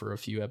about for a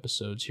few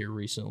episodes here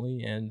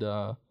recently, and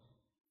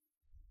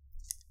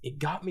it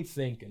got me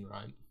thinking,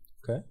 right?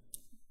 Okay.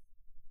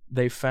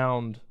 They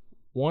found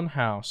one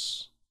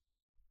house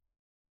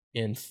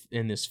in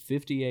this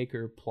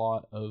 50-acre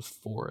plot of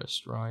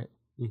forest, right?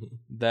 Mm-hmm.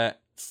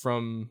 That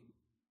from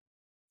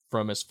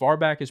as far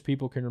back as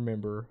people can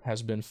remember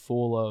has been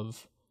full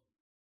of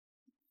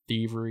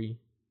thievery,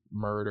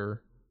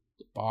 murder,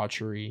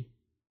 debauchery,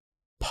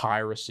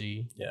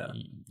 piracy,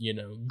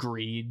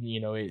 greed.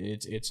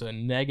 It's a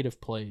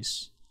negative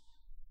place.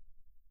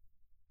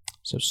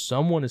 So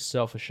someone is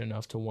selfish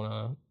enough to want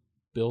to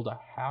build a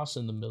house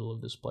in the middle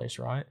of this place,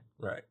 right?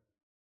 Right.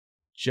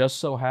 Just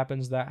so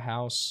happens that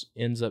house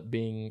ends up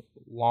being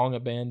long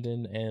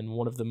abandoned and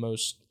one of the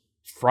most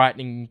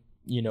frightening,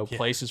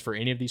 places for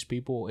any of these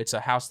people. It's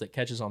a house that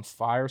catches on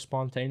fire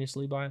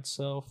spontaneously by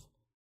itself.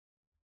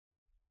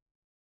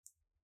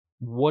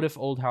 what if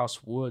Old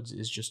House Woods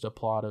is just a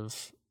plot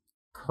of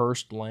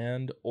cursed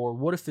land, or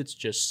what if it's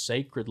just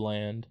sacred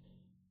land,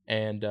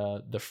 and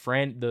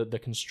the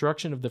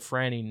construction of the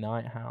Franny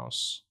Night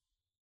House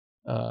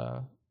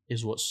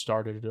is what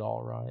started it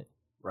all, right?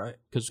 Right.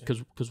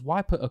 Because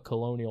why put a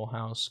colonial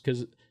house?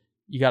 Because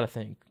you got to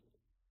think,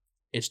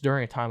 it's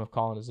during a time of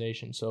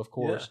colonization, so of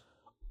course,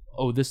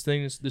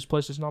 this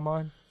place is not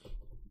mine.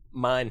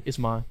 Mine. It's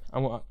mine. I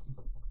want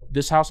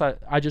this house.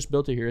 I just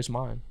built it here. It's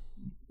mine.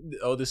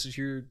 Oh, this is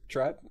your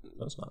tribe?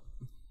 No, it's not.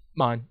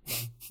 Mine.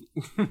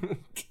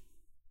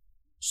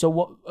 So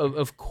what?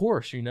 Of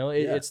course,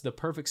 it's the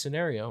perfect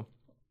scenario.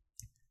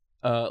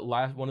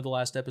 One of the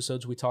last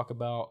episodes we talk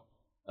about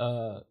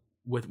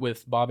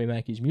with Bobby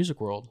Mackey's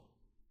Music World.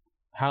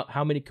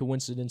 How many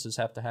coincidences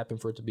have to happen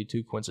for it to be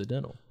too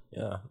coincidental?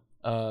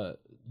 Yeah.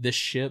 This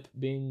ship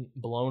being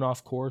blown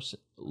off course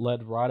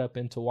led right up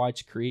into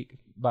White's Creek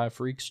by a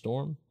freak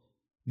storm.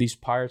 These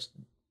pirates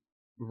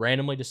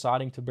randomly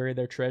deciding to bury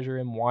their treasure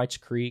in White's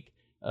Creek.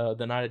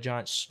 The night a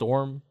giant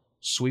storm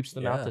sweeps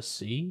them out to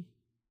sea.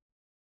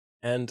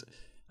 And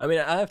I mean,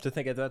 I have to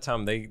think at that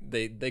time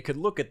they could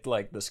look at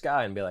like the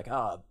sky and be like,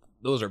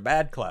 those are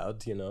bad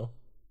clouds,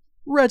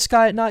 Red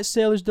sky at night,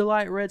 sailors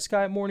delight. Red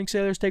sky at morning,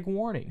 sailors take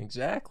warning.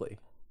 Exactly.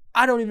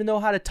 I don't even know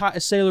how to tie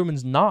a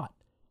sailorman's knot.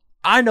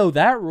 I know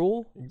that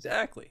rule.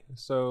 Exactly.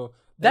 So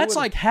that's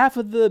like half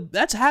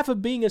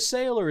of being a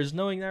sailor is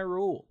knowing that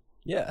rule.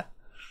 Yeah.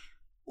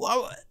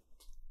 Well,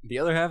 the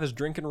other half is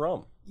drinking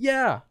rum.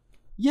 Yeah.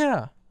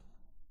 Yeah.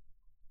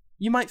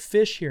 You might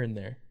fish here and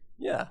there.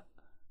 Yeah.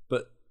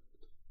 But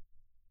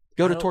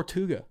go to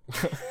Tortuga.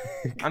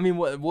 I mean,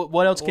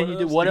 what else can you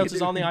do? What else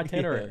is on the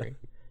itinerary?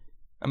 Yeah.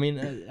 I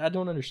mean, I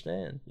don't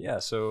understand. Yeah,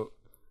 so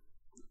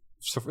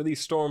for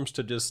these storms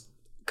to just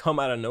come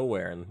out of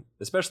nowhere, and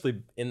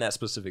especially in that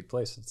specific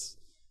place, it's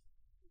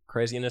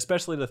crazy. And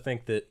especially to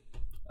think that,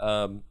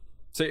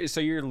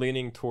 so you're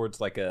leaning towards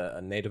like a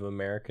Native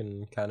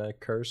American kind of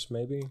curse,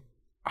 maybe?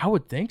 I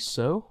would think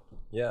so.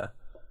 Yeah.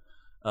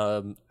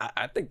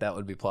 I think that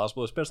would be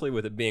plausible, especially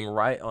with it being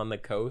right on the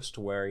coast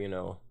where,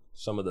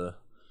 some of the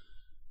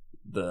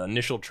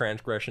initial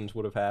transgressions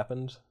would have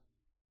happened.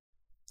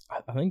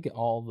 I think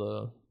all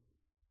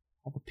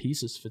the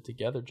pieces fit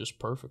together just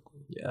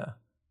perfectly. Yeah.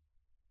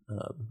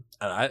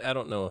 I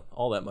don't know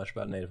all that much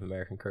about Native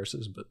American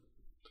curses, but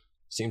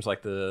seems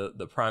like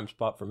the prime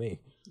spot for me.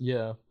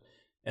 Yeah.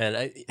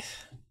 And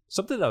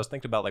something that I was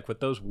thinking about, like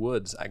with those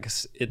woods, I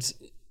guess it's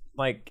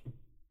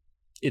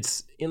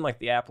in like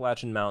the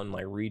Appalachian Mountain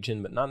like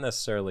region, but not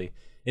necessarily.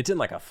 It's in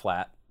like a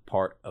flat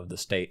part of the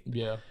state.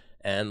 Yeah.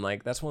 And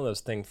like that's one of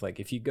those things. Like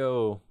if you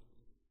go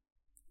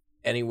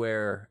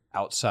anywhere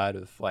outside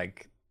of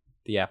like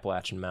the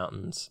Appalachian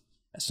Mountains,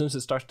 as soon as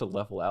it starts to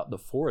level out, the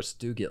forests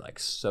do get like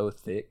so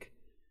thick.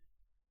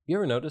 You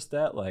ever noticed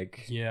that?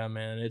 Like, yeah,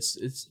 man, it's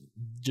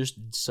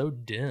just so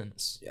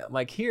dense. Yeah,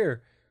 like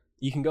here,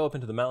 you can go up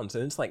into the mountains,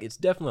 and it's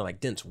definitely like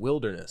dense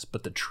wilderness,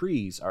 but the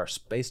trees are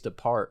spaced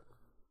apart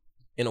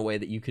in a way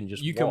that you can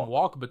just can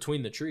walk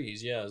between the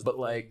trees. Yeah, but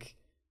like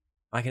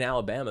in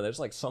Alabama, there's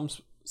like some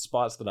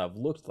spots that I've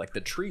looked, like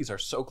the trees are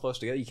so close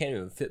together you can't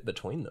even fit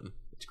between them.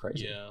 It's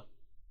crazy. Yeah,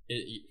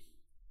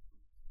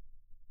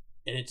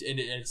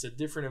 it's a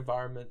different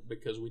environment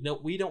because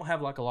we don't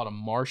have like a lot of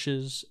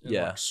marshes and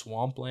like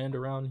swampland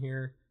around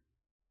here.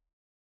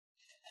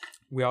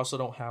 We also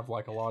don't have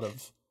like a lot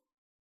of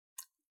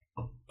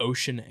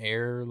ocean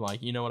air,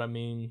 like, you know what I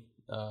mean?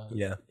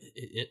 Yeah.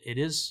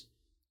 It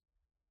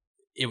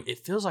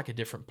feels like a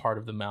different part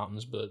of the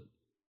mountains, but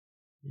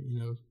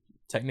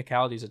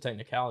technicality is a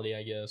technicality,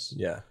 I guess.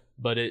 Yeah.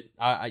 But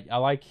I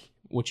like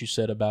what you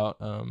said about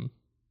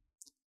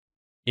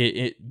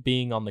it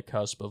being on the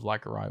cusp of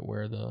like right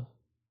where the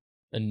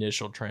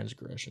initial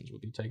transgressions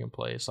would be taking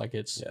place. Like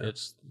it's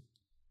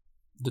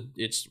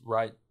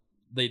right.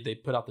 They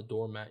put out the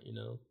doormat,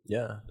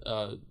 Yeah.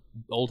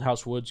 Old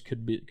House Woods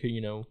could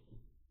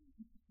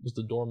was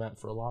the doormat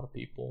for a lot of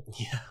people.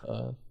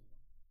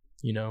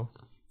 Yeah.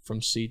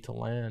 From sea to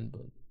land,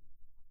 but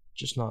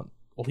just not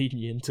leading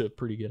you into a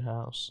pretty good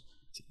house.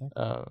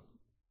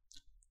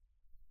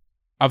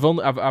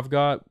 I've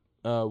got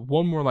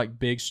one more like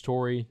big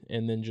story,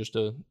 and then just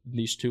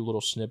these two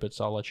little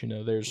snippets. I'll let you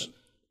know. There's.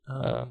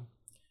 I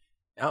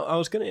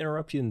was going to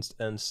interrupt you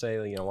and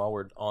say, while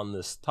we're on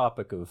this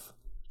topic of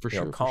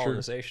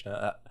colonization,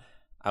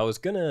 I was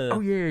gonna.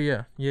 Oh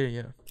yeah. I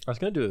was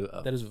gonna do.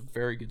 That is a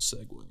very good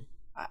segue.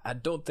 I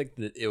don't think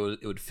that it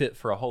would fit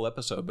for a whole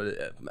episode,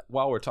 but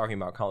while we're talking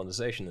about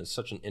colonization, it's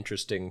such an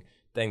interesting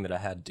thing that I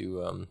had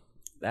to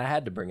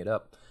bring it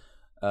up.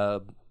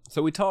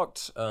 So we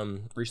talked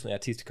recently. I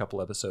teased a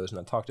couple episodes,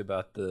 and I talked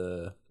about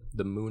the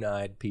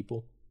Moon-eyed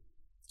people.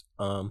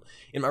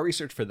 In my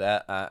research for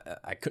that,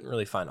 I couldn't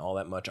really find all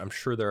that much. I'm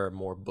sure there are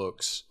more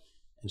books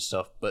and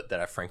stuff, but that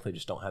I frankly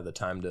just don't have the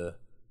time to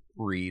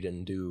read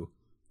and do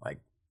like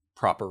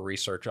proper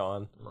research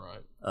on.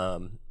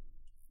 Right.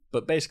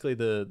 But basically,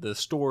 the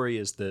story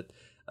is that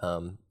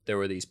there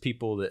were these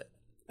people that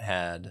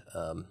had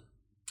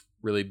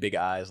really big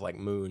eyes like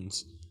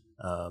moons.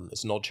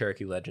 It's an old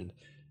Cherokee legend.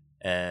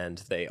 and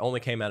they only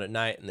came out at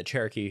night, and the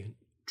Cherokee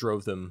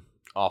drove them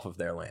off of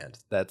their land.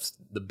 That's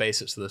the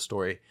basis of the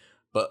story.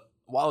 But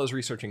while I was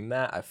researching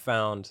that, I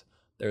found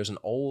there's an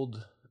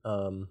old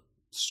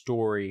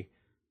story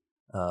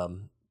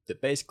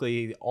that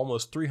basically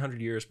almost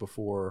 300 years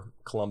before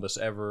Columbus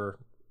ever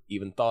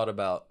even thought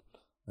about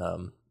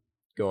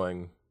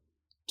going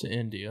to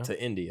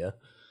India.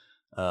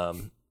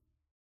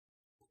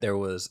 There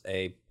was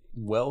a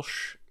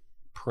Welsh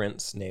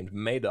prince named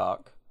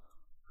Madoc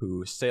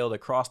who sailed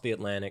across the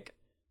Atlantic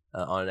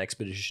on an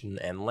expedition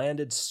and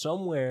landed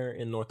somewhere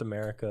in North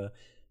America.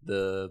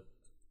 The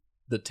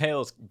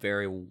tales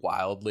vary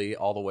wildly,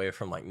 all the way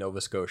from like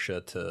Nova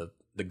Scotia to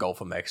the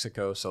Gulf of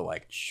Mexico, so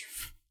like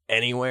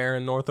anywhere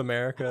in North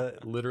America,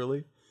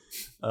 literally.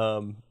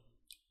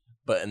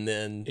 But and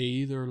then he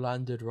either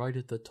landed right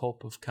at the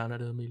top of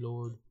Canada, my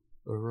lord,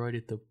 or right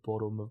at the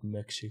bottom of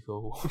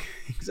Mexico.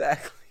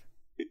 Exactly.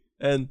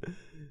 And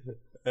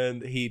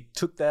he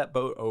took that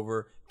boat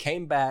over,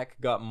 came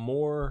back, got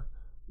more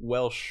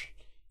Welsh,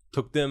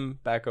 took them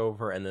back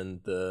over, and then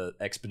the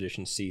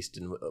expedition ceased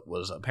and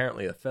was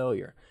apparently a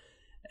failure.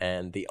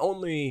 And the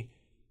only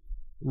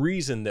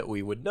reason that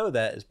we would know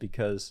that is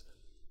because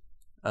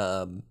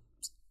the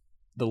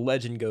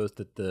legend goes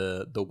that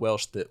the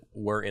Welsh that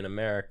were in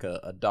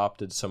America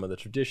adopted some of the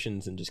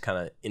traditions and just kind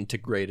of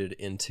integrated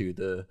into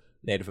the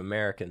Native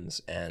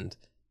Americans, and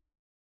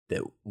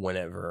that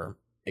whenever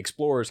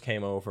explorers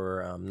came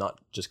over, not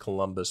just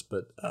Columbus,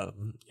 but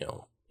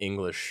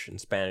English and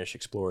Spanish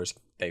explorers,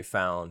 they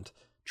found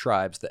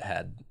tribes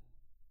that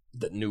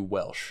knew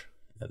Welsh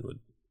and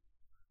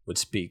would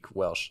speak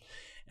Welsh.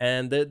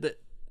 And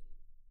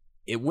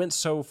it went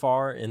so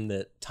far in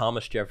that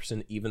Thomas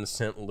Jefferson even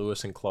sent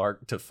Lewis and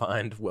Clark to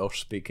find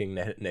Welsh-speaking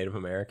Native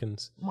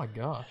Americans. Oh my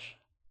gosh.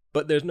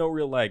 But there's no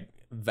real like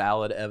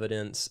valid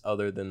evidence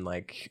other than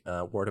like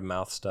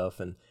word-of-mouth stuff.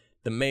 And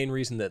the main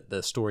reason that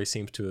the story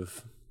seems to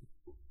have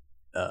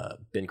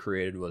been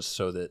created was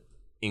so that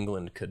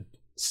England could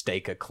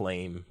stake a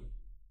claim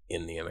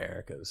in the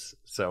Americas.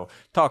 So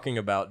talking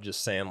about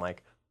just saying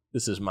like,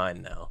 this is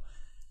mine now.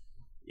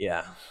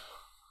 Yeah.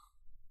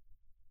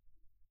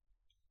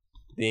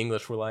 The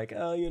English were like,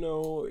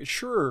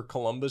 sure,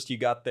 Columbus, you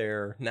got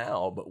there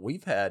now, but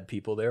we've had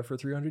people there for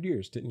 300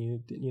 years. Didn't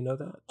you know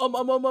that?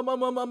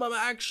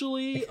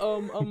 Actually,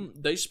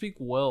 they speak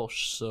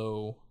Welsh,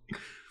 so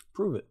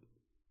prove it.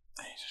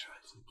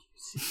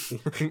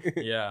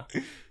 Yeah.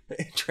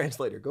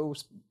 Translator, go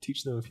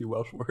teach them a few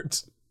Welsh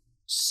words.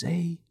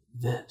 Say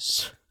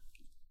this.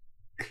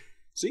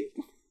 See?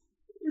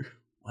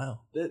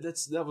 Wow.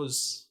 That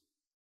was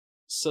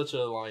such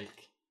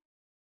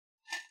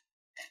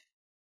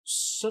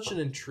an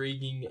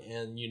intriguing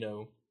and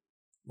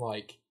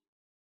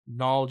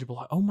knowledgeable.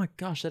 Like, oh my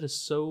gosh, that is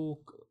so.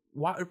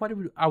 Why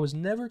did I was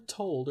never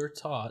told or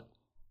taught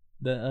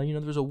that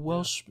there's a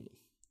Welsh,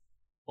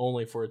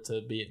 only for it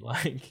to be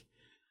like,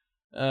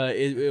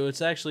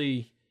 it's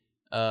actually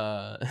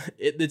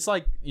it's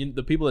like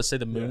the people that say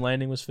the moon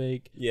landing was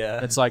fake.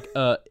 Yeah, it's like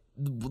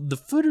the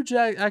footage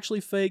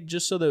actually fake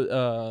just so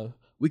that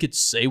we could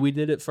say we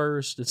did it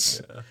first.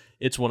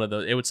 It's one of the.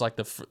 It was like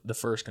the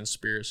first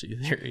conspiracy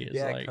theory. It's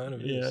like, kind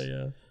of is.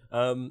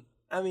 Yeah.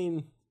 I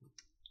mean,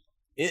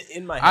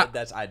 in my head,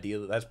 that's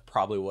ideal. That's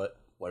probably what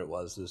it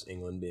was. Is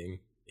England being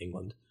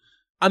England.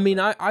 I mean,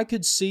 I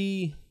could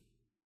see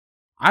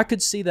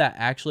that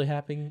actually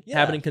happening,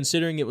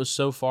 considering it was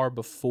so far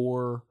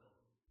before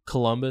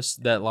Columbus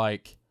that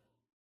like.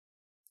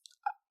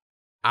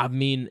 I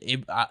mean,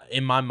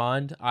 in my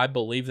mind, I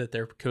believe that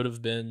there could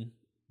have been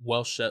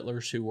Welsh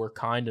settlers who were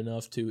kind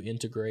enough to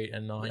integrate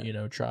and not,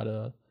 try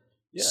to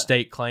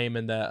stake claim,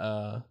 and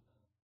that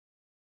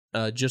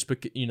just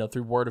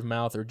through word of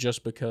mouth, or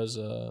just because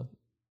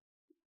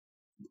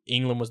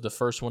England was the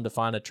first one to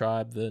find a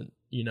tribe that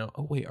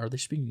oh wait, are they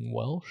speaking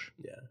Welsh?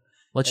 Yeah,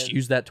 let's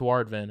use that to our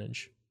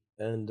advantage.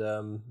 And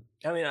I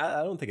mean,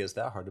 I don't think it's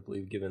that hard to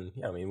believe, given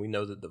we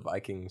know that the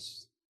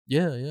Vikings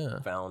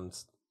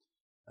found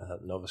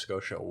Nova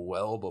Scotia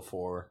well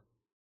before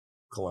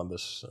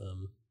Columbus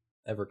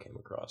ever came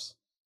across.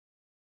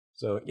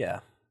 So yeah,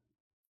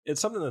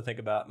 it's something to think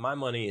about. My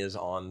money is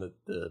on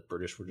the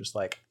British were just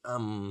like,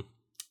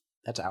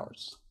 that's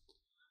ours.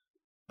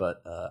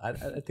 But I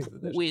think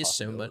that there's we're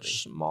so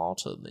much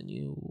smarter than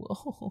you.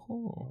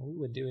 We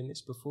were doing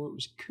this before it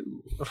was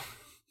cool.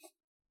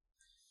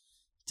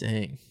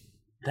 Dang,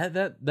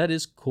 that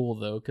is cool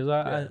though, because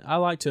I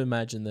like to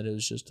imagine that it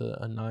was just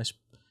a nice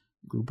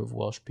group of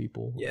Welsh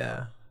people.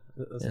 Yeah,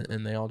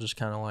 and they all just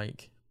kind of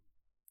like.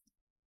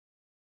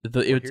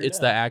 It's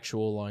the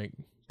actual like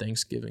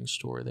Thanksgiving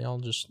story. They all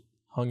just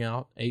hung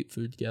out, ate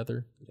food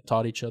together,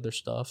 taught each other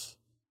stuff,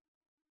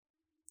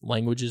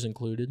 languages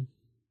included.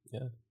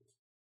 Yeah,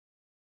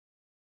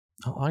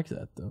 I like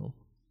that though.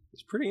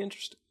 It's pretty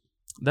interesting.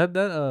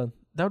 That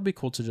would be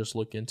cool to just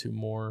look into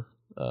more.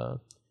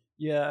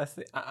 Yeah,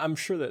 I'm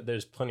sure that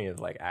there's plenty of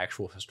like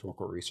actual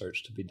historical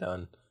research to be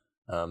done.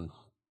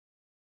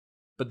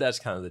 But that's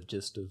kind of the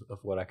gist of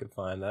what I could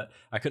find. That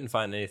I couldn't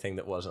find anything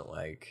that wasn't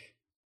like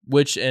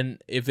Which,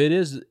 and if it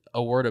is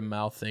a word of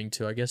mouth thing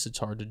too, I guess it's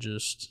hard to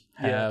just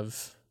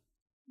have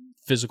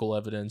physical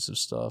evidence of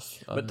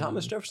stuff. But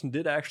Thomas Jefferson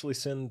did actually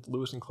send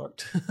Lewis and Clark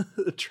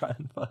to try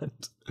and find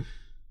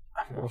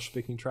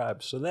Welsh-speaking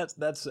tribes. So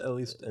that's at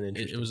least an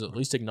interesting. It was at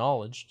least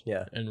acknowledged.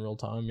 Yeah. In real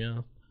time.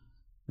 Yeah.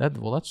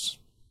 That's.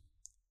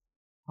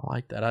 I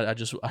like that. I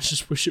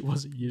just wish it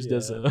wasn't used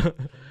as a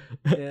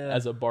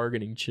as a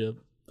bargaining chip.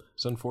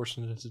 It's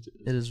unfortunate as it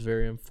is. It is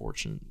very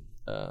unfortunate.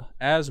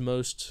 As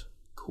most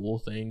cool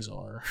things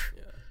are.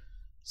 Yeah.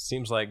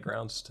 Seems like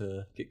grounds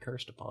to get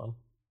cursed upon.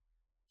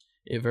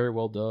 It very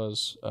well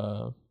does.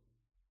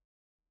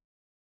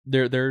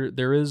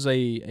 There is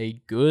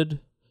a good,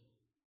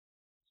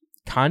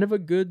 kind of a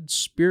good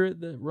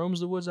spirit that roams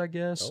the woods, I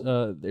guess.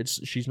 Oh.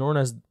 She's known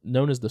as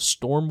the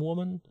Storm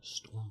Woman.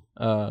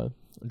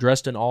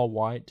 Dressed in all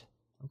white.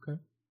 Okay.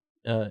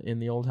 In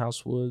the Old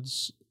House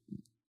Woods,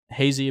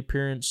 hazy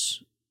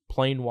appearance,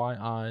 plain white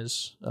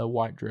eyes, a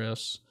white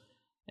dress,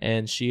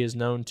 and she is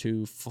known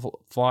to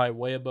fly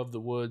way above the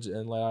woods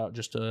and let out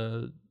just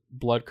a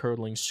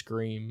blood-curdling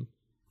scream.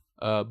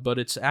 But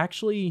it's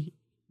actually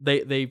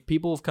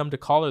people have come to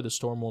call her the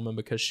Storm Woman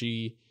because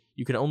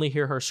you can only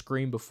hear her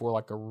scream before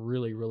like a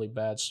really, really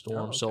bad storm.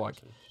 Oh, okay. So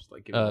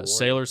like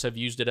sailors have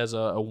used it as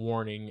a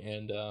warning,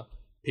 and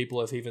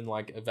people have even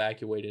like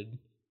evacuated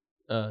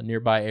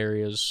nearby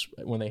areas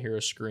when they hear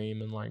a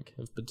scream, and like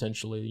have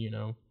potentially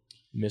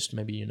missed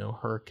maybe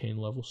hurricane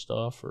level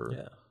stuff,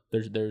 or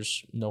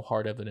there's no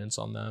hard evidence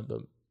on that,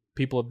 but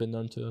people have been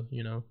known to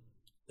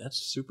that's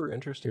super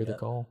interesting. Hear the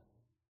call.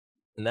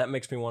 And that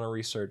makes me want to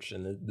research,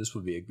 and this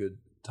would be a good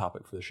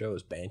topic for the show,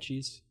 is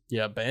banshees.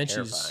 Yeah, banshees.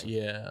 Terrifying.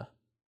 Yeah.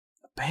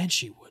 A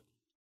banshee would.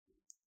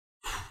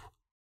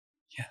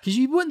 Yeah. Because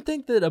you wouldn't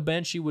think that a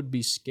banshee would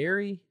be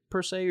scary,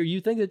 per se, or you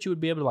think that you would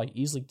be able to like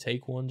easily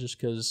take one just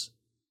because.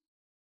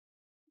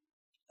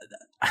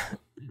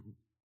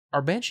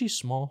 Are banshees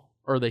small,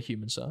 or are they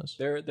human size?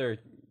 They're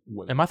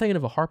women. Am I thinking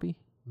of a harpy?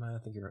 I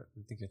think you're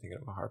thinking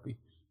of a harpy.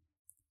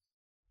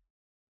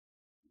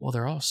 Well,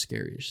 they're all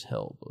scary as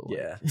hell. But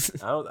yeah.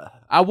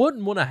 I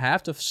wouldn't want to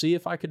have to see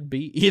if I could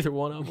beat either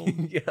one of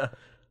them. Yeah.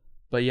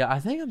 But yeah, I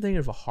think I'm thinking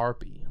of a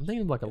harpy. I'm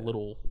thinking of like a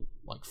little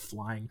like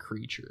flying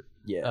creature.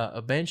 Yeah.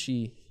 A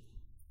banshee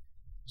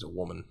is a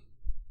woman.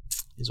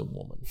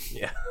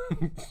 Yeah.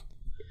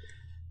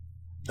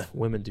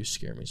 Women do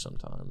scare me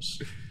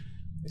sometimes.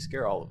 They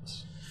scare all of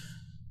us.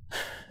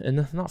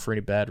 And not for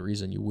any bad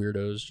reason, you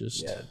weirdos.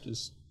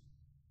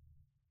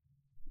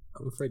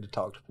 I'm afraid to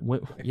talk to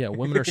people.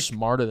 Women are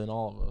smarter than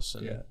all of us,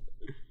 and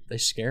they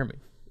scare me.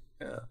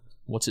 Yeah.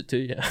 What's it to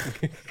you?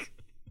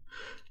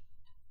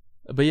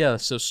 But yeah,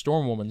 so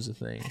Storm Woman's a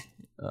thing.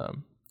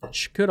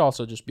 She could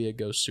also just be a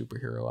ghost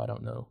superhero. I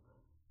don't know.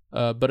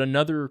 But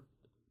another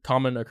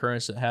common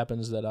occurrence that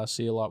happens that I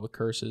see a lot with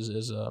curses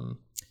is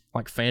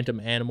like phantom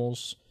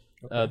animals.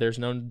 Okay.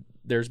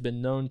 There's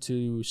been known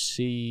to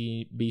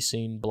be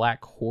seen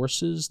black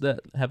horses that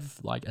have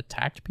like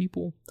attacked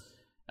people.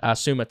 I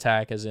assume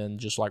attack as in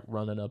just like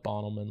running up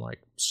on them and like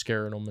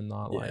scaring them and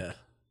not like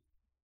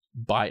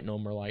biting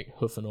them or like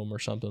hoofing them or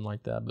something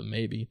like that, but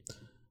maybe.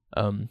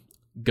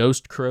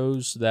 Ghost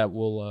crows that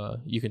will,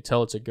 you can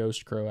tell it's a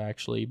ghost crow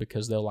actually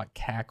because they'll like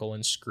cackle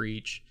and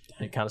screech.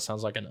 And it kind of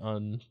sounds like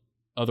an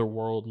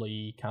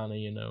otherworldly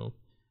kind of,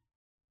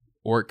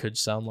 or it could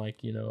sound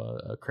like,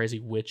 a crazy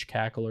witch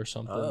cackle or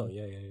something. Oh,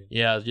 yeah.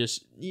 Yeah,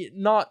 just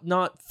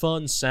not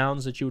fun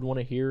sounds that you would want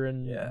to hear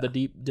in the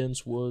deep,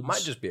 dense woods.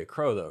 Might just be a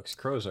crow, though, because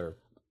crows are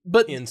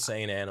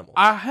insane animals.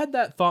 I had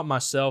that thought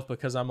myself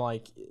because I'm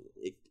like,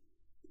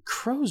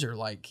 crows are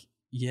like,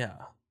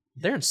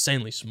 they're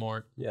insanely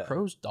smart. Yeah.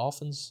 Crows,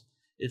 dolphins,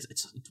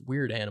 it's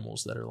weird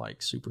animals that are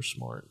like super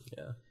smart.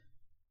 Yeah.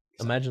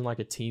 Imagine like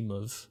a team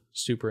of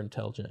super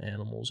intelligent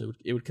animals.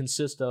 It would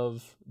consist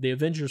of the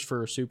Avengers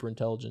for super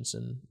intelligence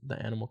in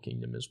the animal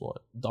kingdom is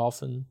what?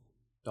 Dolphin,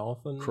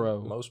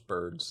 crow. Most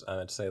birds, I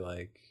would say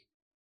like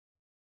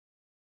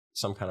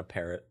some kind of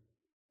parrot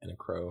and a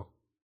crow.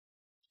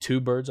 2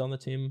 birds on the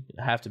team?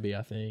 Have to be,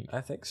 I think.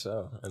 I think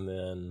so. And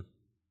then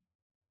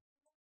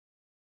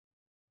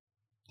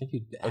I think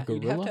you'd have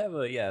to have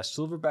a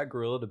silverback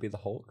gorilla to be the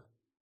Hulk.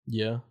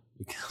 Yeah.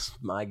 Because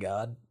my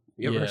God.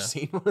 You ever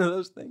seen one of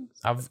those things?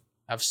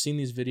 I've seen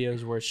these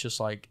videos where it's just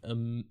like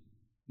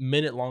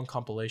minute-long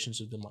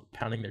compilations of them like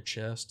pounding their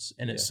chests,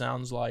 and it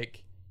sounds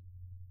like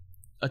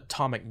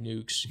atomic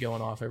nukes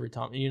going off every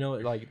time.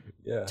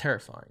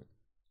 Terrifying.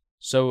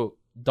 So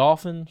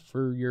dolphin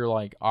for your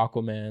like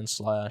Aquaman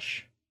 /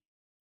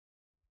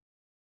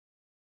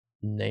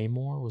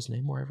 Namor. Was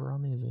Namor ever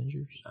on the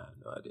Avengers? I have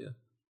no idea.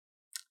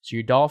 So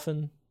your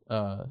dolphin,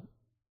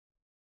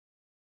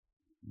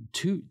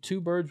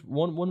 two birds.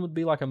 One would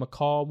be like a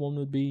macaw. One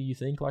would be, you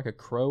think, like a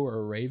crow or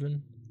a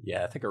raven.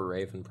 Yeah, I think a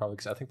raven probably,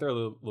 because I think they're a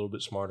little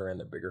bit smarter and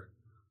they're bigger.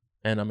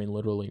 And I mean,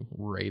 literally,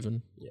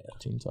 raven. Yeah.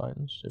 Teen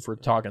Titans. If we're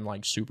talking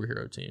like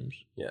superhero teams.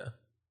 Yeah.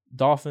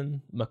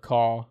 Dolphin,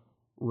 macaw,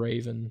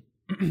 raven,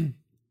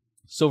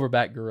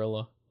 silverback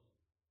gorilla.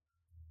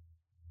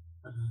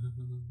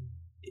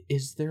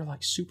 is there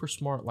like super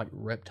smart like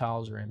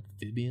reptiles or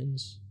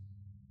amphibians?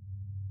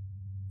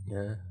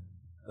 Yeah.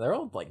 They're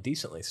all like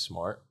decently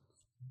smart.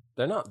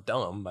 They're not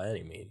dumb by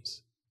any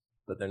means,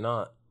 but they're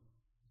not.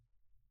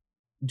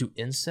 Do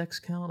insects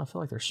count? I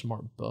feel like they're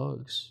smart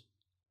bugs.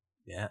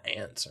 Yeah,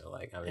 ants are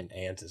like, I mean,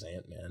 ant is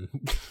Ant-Man.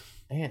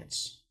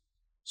 Ants.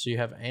 So you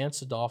have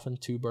ants, a dolphin,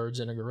 2 birds,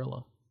 and a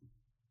gorilla.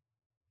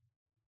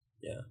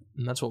 Yeah.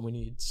 And that's what we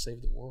need to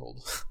save the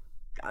world.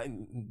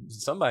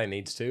 Somebody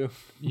needs to.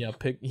 Yeah,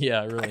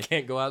 really. I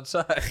can't go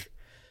outside.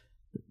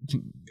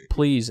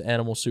 Please,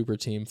 Animal Super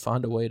Team,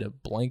 find a way to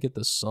blanket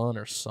the sun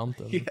or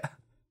something. Yeah.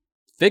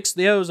 Fix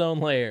the ozone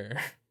layer.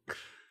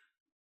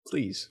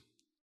 Please.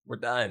 We're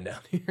dying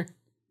down here.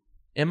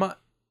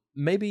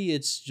 Maybe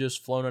it's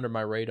just flown under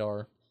my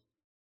radar.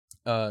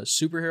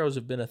 Superheroes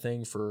have been a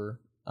thing for,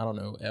 I don't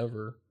know,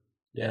 ever.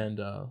 Yeah. And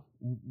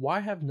why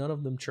have none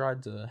of them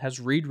tried to... Has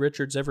Reed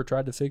Richards ever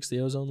tried to fix the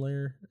ozone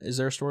layer? Is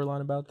there a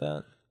storyline about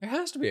that? There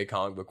has to be a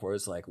comic book where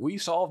it's like, we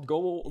solved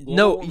global...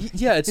 No,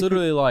 yeah, it's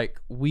literally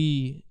like,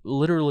 we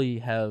literally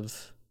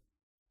have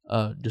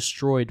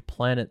destroyed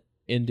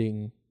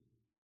planet-ending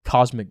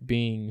cosmic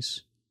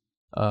beings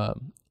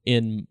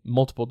in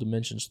multiple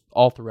dimensions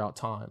all throughout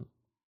time.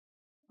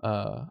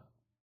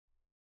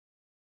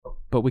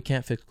 But we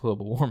can't fix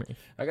global warming.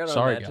 I gotta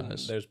Sorry, imagine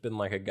guys. There's been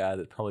like a guy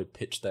that probably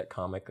pitched that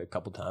comic a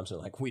couple times and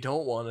like, we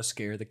don't want to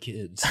scare the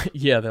kids.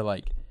 Yeah, they're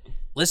like,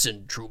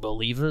 listen, true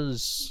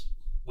believers,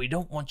 we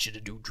don't want you to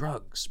do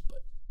drugs, but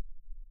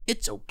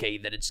it's okay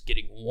that it's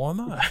getting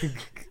warmer.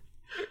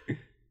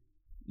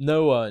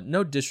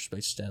 No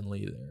disrespect to Stan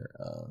Lee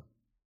there.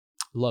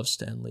 Love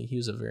Stan Lee. He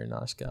was a very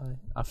nice guy.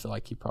 I feel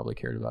like he probably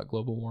cared about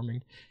global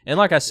warming. And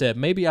like I said,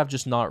 maybe I've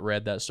just not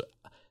read that. So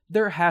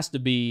there has to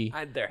be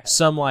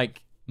some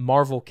like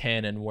Marvel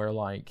canon where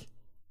like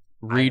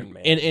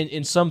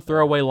in some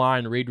throwaway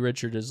line, Reed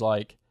Richards is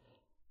like,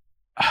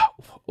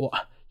 well,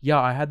 yeah,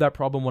 I had that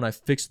problem when I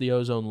fixed the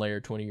ozone layer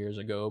 20 years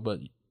ago, but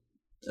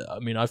I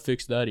mean, I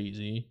fixed that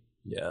easy.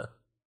 Yeah.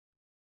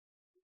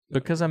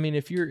 Because I mean,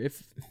 if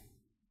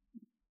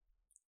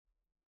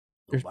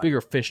there's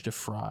bigger fish to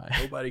fry.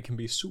 Nobody can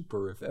be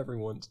super if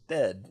everyone's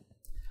dead.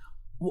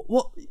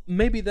 Well,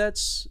 maybe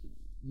that's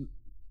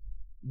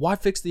why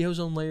fix the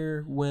ozone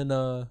layer when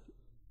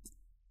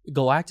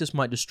Galactus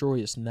might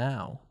destroy us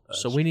now.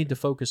 So we need to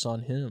focus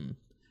on him.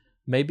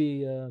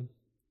 Maybe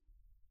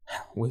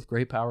with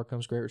great power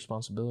comes great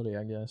responsibility,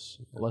 I guess,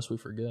 unless we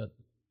forget.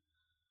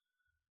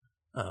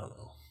 I don't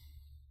know.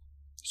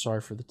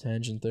 Sorry for the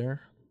tangent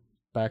there.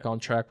 Back on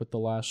track with the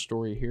last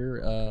story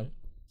here.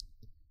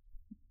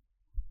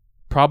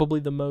 Probably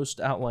the most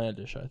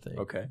outlandish, I think.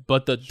 Okay.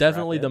 But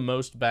definitely the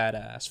most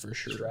badass, for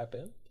sure. Strap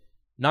in.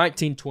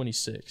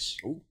 1926.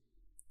 Ooh.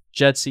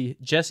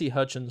 Jesse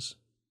Hutchins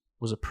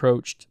was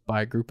approached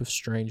by a group of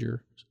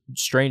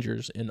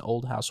strangers in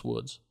Old House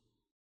Woods.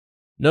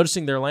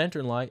 Noticing their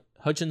lantern light,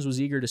 Hutchins was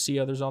eager to see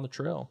others on the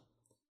trail.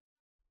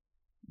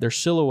 Their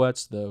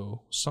silhouettes,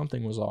 though,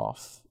 something was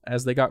off.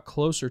 As they got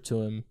closer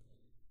to him,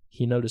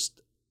 he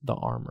noticed the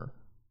armor.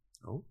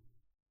 Oh.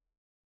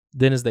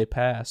 Then as they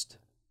passed,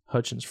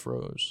 Hutchins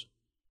froze.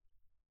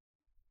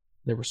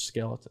 There were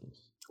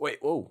skeletons. Wait,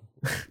 whoa.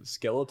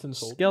 Skeleton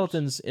soldiers?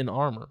 Skeletons in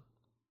armor.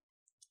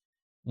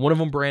 One of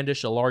them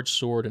brandished a large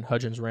sword, and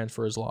Hutchins ran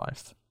for his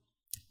life.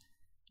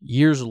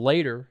 Years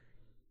later,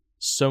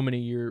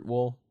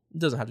 well, it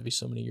doesn't have to be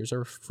so many years. There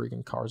were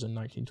freaking cars in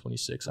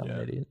 1926. I'm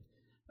an idiot.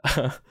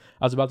 I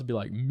was about to be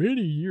like,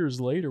 many years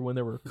later when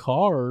there were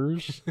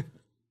cars.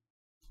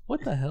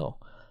 What the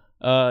hell?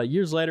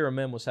 Years later, a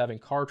man was having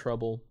car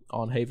trouble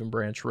on Haven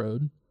Branch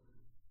Road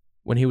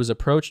when he was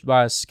approached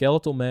by a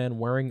skeletal man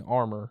wearing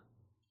armor,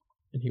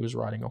 and he was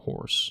riding a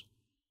horse.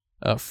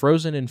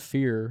 Frozen in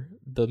fear,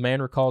 the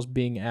man recalls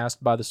being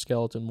asked by the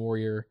skeleton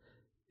warrior,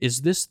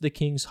 "Is this the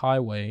king's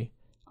highway?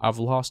 I've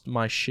lost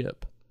my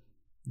ship."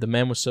 The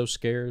man was so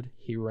scared,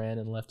 he ran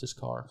and left his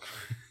car.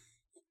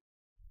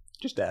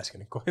 Just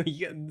asking a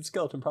question. The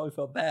skeleton probably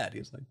felt bad. He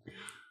was like,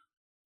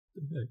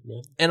 "The heck,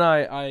 man?" And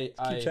it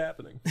keeps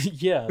happening.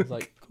 Yeah, it's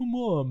like, come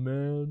on,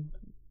 man.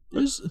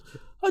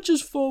 I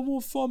just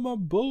want to find my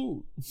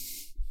boat.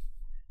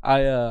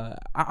 I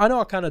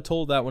know I kind of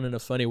told that one in a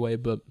funny way,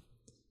 but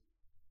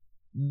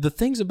the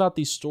things about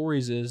these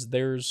stories is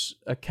there's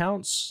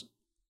accounts,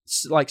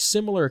 like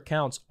similar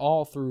accounts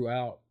all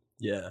throughout.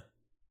 Yeah.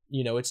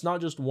 You know, it's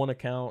not just one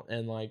account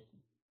and like,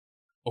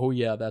 oh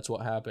yeah, that's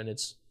what happened.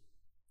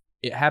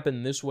 It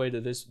happened this way to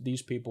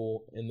these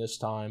people in this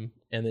time,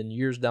 and then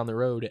years down the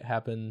road, it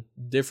happened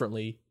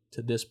differently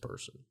to this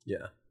person.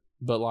 Yeah.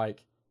 But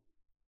like,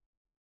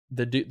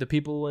 the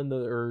people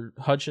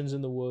Hutchins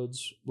in the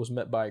woods was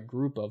met by a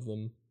group of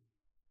them,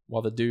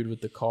 while the dude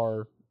with the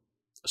car,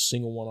 a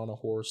single one on a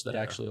horse that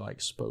actually like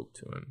spoke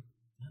to him.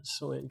 That's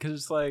so because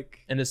it's like,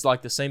 and it's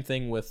like the same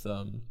thing with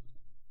I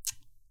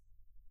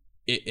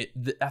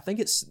think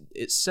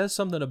it says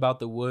something about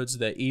the woods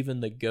that even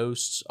the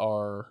ghosts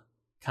are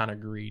kind of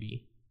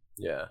greedy.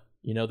 Yeah.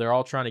 You know, they're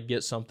all trying to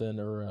get something,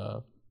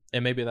 or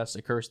and maybe that's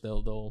the curse.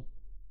 They'll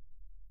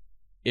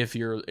if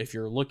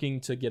you're looking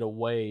to get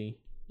away,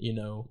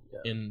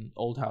 in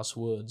Old House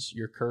Woods,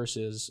 your curse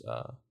is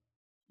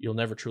you'll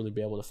never truly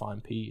be able to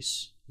find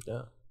peace.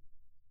 Yeah,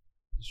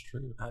 it's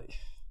true.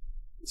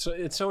 So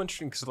it's so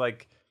interesting because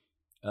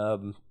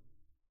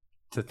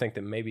to think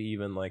that maybe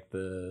even like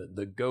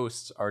the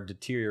ghosts are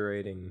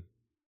deteriorating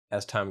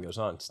as time goes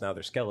on, because now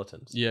they're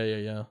skeletons.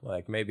 Yeah.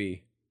 Like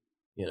maybe,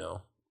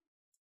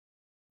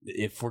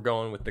 if we're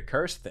going with the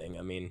curse thing,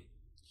 I mean,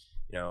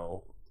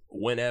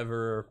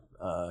 whenever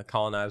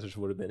colonizers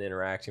would have been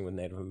interacting with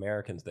Native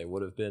Americans, they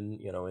would have been,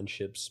 in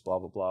ships, blah,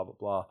 blah, blah, blah,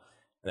 blah.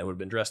 And they would have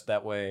been dressed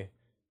that way.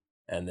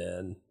 And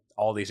then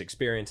all these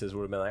experiences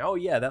would have been like, oh,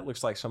 yeah, that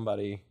looks like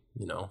somebody,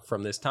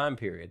 from this time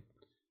period.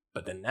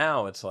 But then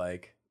now it's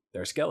like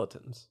they're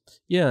skeletons.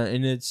 Yeah,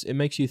 and it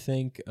makes you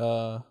think,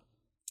 why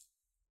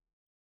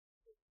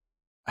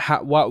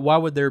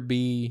would there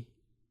be...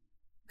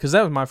 Because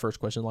that was my first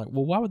question. Like,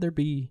 well, why would there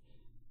be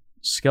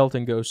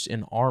skeleton ghosts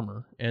in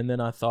armor? And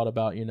then I thought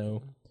about,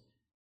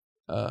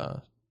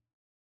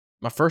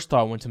 my first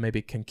thought went to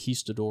maybe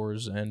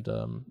conquistadors and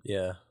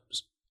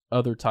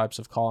other types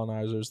of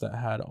colonizers that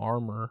had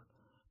armor.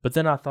 But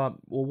then I thought,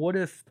 well, what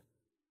if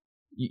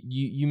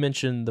you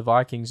mentioned the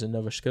Vikings in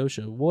Nova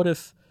Scotia? What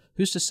if,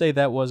 who's to say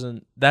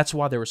that's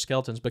why there were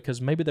skeletons?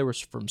 Because maybe they were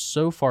from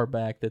so far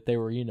back that they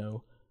were,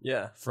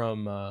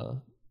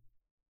 from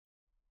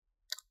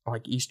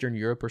like Eastern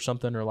Europe or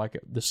something, or like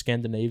the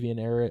Scandinavian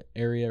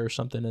area or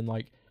something, and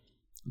like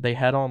they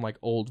had on like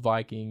old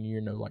Viking,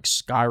 like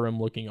Skyrim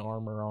looking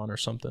armor on or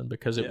something,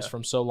 because it was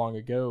from so long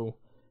ago,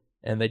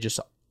 and they just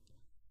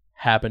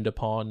happened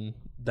upon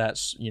that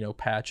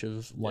patch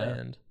of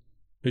land.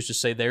 Who's to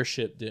say their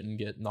ship didn't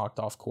get knocked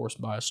off course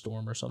by a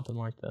storm or something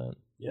like that?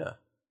 Yeah,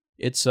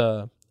 it's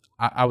I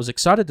was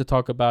excited to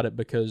talk about it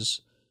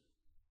because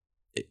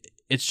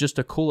it's just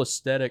a cool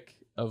aesthetic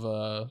of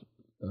a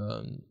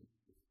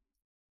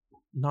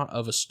not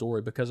of a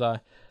story, because I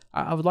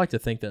would like to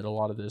think that a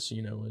lot of this,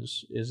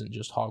 isn't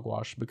just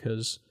hogwash,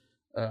 because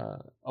a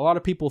lot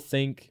of people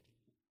think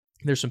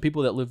there's some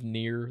people that live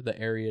near the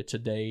area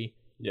today.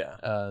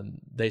 Yeah.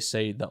 They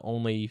say the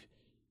only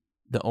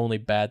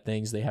bad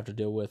things they have to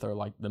deal with are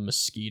like the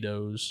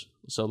mosquitoes.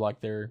 So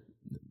like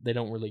they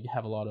don't really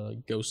have a lot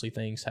of ghostly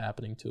things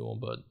happening to them,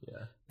 but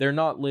they're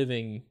not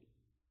living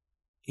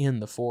in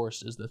the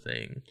forest is the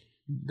thing.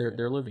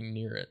 They're living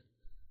near it.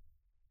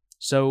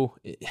 So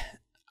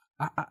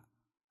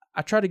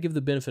I try to give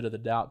the benefit of the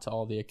doubt to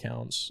all the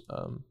accounts,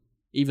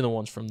 even the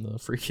ones from the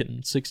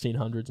freaking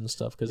 1600s and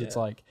stuff, because it's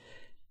like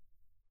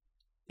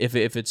if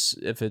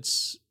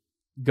it's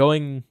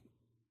going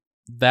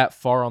that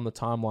far on the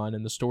timeline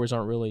and the stories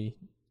aren't really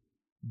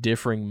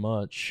differing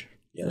much,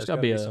 there's got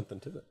to be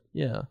something to it.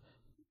 Yeah.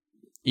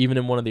 Even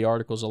in one of the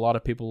articles, a lot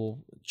of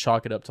people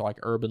chalk it up to like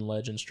urban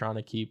legends trying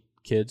to keep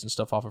kids and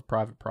stuff off of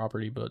private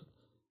property, but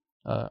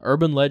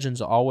urban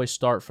legends always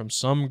start from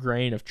some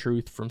grain of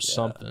truth from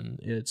something.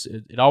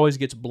 It always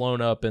gets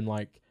blown up and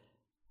like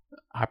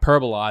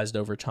hyperbolized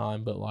over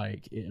time, but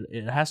like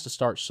it has to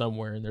start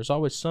somewhere, and there's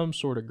always some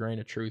sort of grain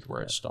of truth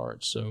where it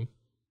starts. So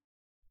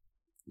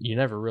you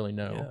never really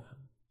know.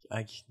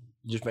 It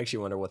just makes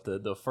you wonder what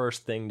the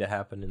first thing to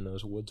happen in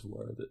those woods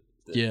were.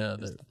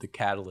 The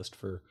catalyst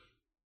for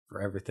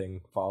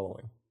everything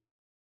following.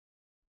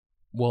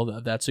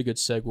 Well, that's a good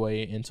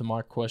segue into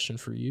my question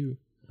for you.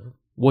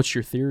 What's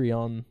your theory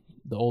on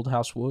the Old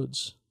House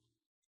Woods?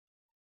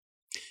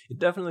 It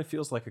definitely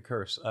feels like a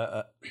curse.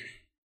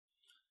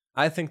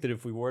 I think that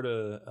if we were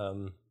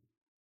to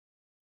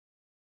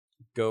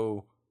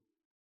go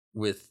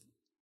with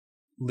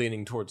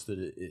leaning towards that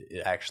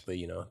it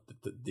actually,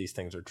 these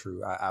things are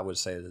true, I would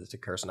say that it's a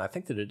curse. And I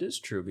think that it is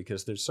true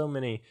because there's so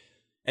many...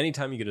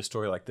 Anytime you get a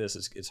story like this,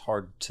 it's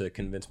hard to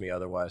convince me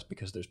otherwise,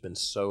 because there's been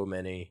so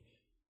many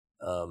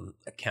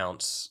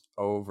accounts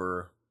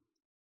over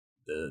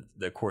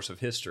the course of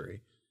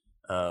history.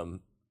 So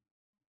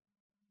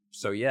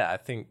yeah, I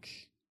think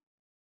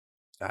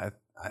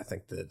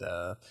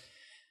that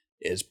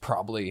is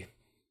probably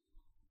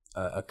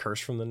a curse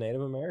from the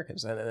Native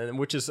Americans, and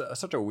which is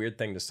such a weird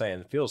thing to say,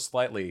 and it feels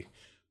slightly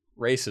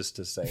racist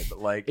to say, but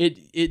like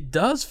it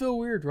does feel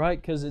weird,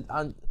 right? Because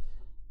I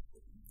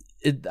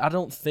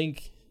don't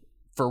think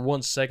for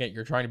 1 second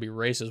you're trying to be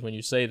racist when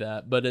you say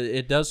that, but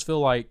it does feel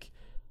like,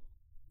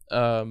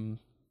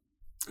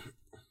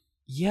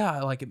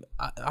 yeah, like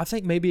I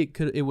think maybe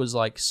it was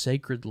like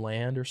sacred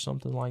land or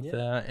something like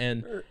that,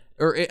 and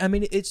I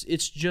mean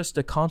it's just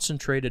a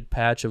concentrated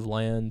patch of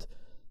land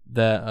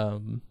that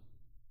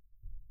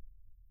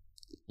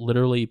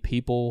literally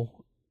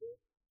people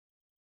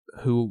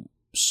who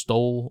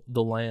stole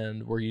the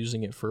land were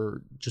using it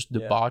for just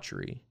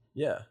debauchery.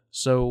 Yeah.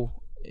 So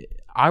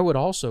I would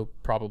also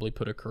probably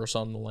put a curse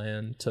on the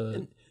land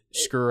to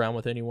screw around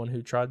with anyone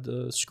who tried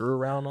to screw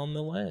around on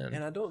the land.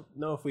 And I don't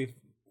know if we've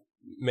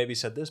maybe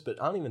said this,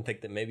 but I don't even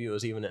think that maybe it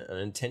was even an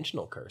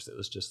intentional curse. It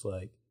was just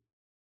like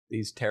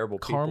these terrible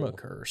karma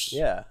curse.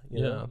 Yeah.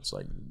 You know? It's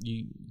like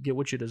you get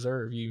what you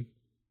deserve. You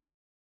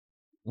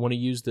want to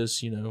use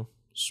this,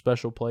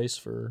 special place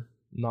for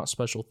not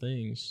special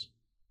things.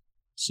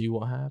 See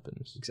what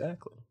happens.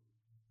 Exactly.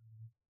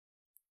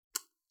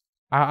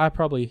 I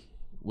probably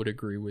would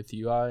agree with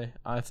you.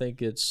 I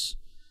think it's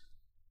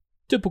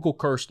typical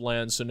cursed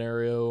land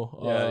scenario.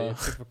 Yeah,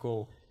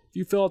 typical. If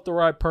you fill out the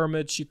right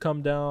permits, you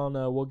come down,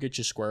 we'll get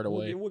you squared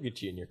away. We'll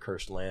get you in your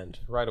cursed land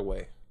right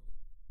away.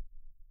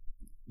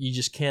 You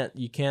just can't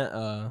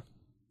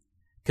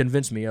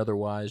convince me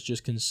otherwise,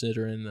 just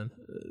considering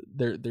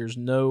that there's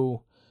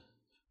no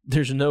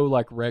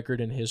like record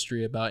in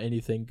history about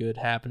anything good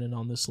happening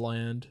on this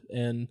land,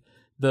 and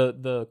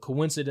the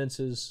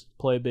coincidences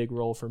play a big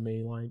role for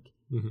me. Like,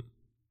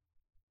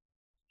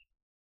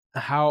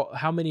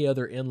 how many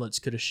other inlets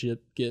could a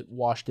ship get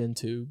washed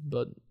into,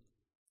 but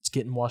it's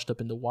getting washed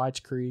up into Whites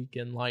Creek,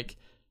 and like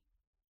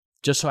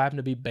just so happen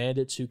to be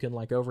bandits who can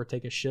like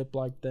overtake a ship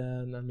like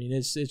that. I mean,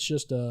 it's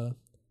just a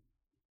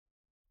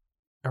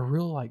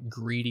real like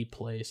greedy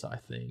place, I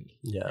think.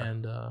 Yeah.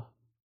 And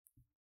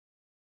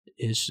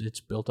it's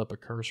built up a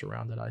curse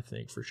around it, I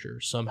think, for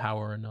sure, somehow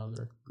or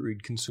another.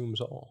 Greed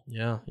consumes all.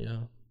 Yeah.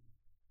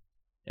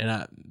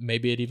 And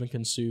maybe it even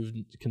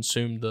consumed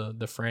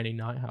the Franny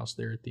Night House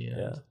there at the end.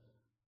 Yeah.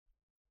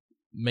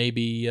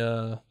 Maybe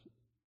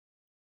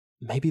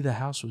the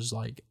house was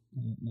like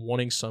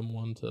wanting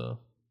someone to,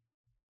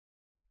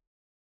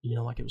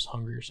 like it was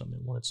hungry or something.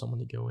 It wanted someone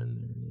to go in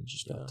there, and it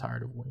just got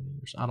tired of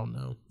waiting. I don't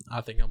know.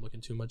 I think I'm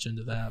looking too much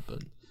into that,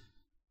 but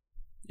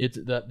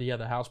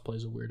the house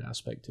plays a weird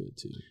aspect to it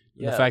too.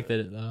 Yeah. The fact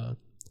that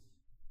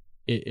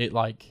it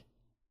like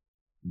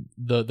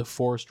the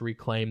forest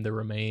reclaimed the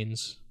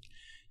remains.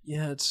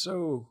 Yeah, it's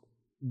so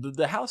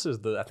the house is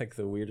I think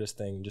the weirdest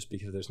thing, just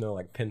because there's no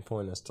like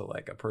pinpoint as to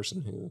like a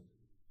person who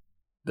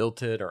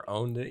built it or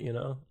owned it.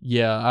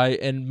 Yeah,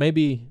 and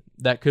maybe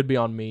that could be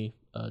on me.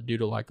 Due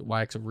to like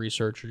lacks of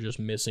research or just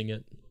missing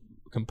it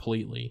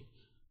completely.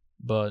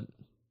 But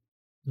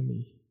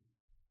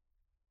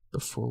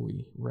before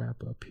we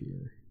wrap up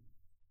here,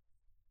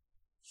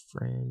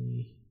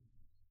 Franny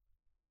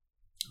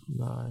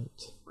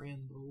Night.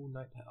 Franbo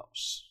Night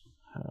House.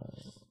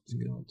 It's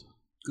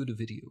good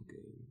video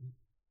game.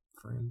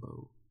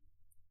 Franbo.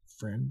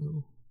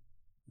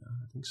 Yeah,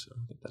 I think so.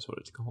 I think that's what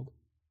it's called.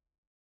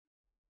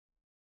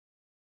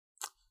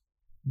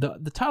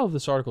 The title of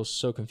this article is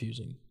so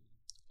confusing.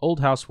 Old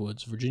House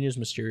Woods, Virginia's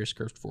Mysterious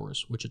Cursed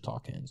Forest, Wichita,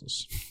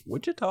 Kansas.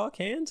 Wichita,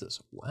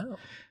 Kansas. Wow.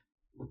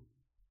 I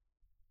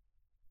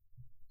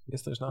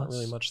guess there's not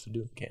really much to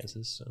do in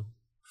Kansas, so.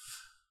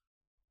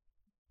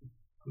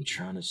 I'm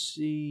trying to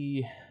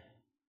see.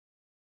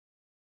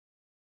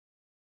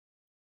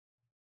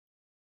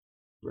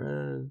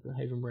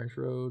 Haven Branch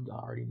Road. I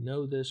already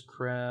know this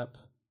crap.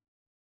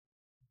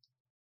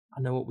 I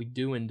know what we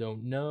do and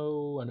don't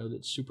know. I know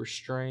that's super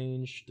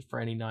strange. The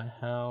Franny Night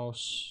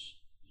House.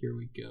 Here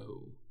we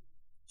go.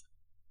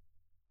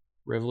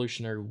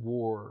 Revolutionary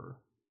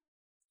War.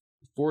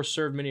 The force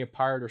served many a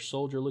pirate or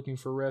soldier looking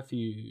for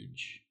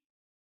refuge.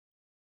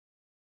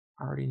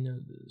 I already know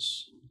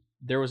this.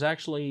 There was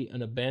actually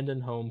an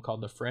abandoned home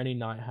called the Franny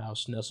Night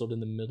House nestled in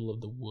the middle of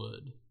the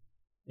wood.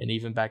 And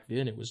even back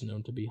then it was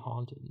known to be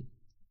haunted.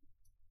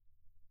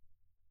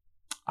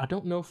 I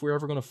don't know if we're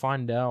ever going to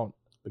find out.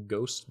 The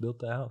ghosts built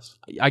the house.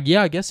 I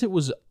guess it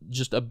was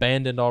just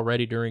abandoned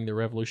already during the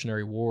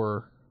Revolutionary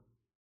War.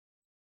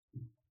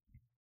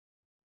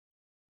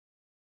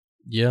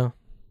 Yeah.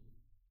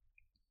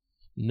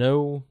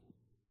 No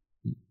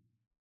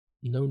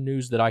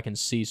news that I can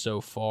see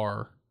so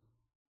far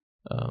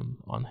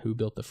on who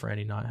built the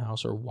Franny Night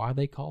House or why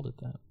they called it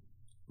that.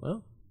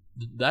 Well,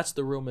 that's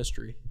the real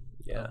mystery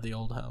of the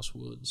Old House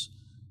Woods.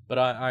 But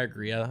I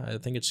agree. I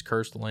think it's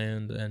cursed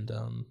land, and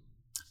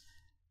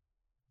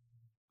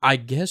I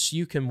guess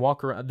you can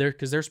walk around there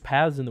because there's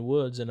paths in the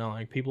woods, and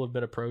like people have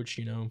been approached.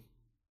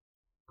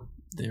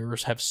 They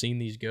have seen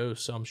these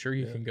ghosts, so I'm sure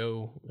you can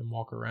go and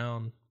walk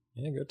around.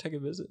 Yeah, go take a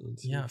visit and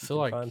see I feel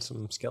like find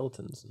some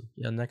skeletons.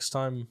 Yeah, next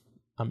time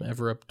I'm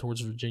ever up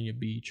towards Virginia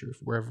Beach or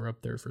if we're ever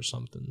up there for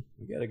something,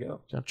 we gotta go.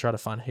 Gotta try to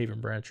find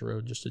Haven Branch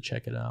Road just to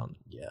check it out.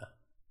 Yeah.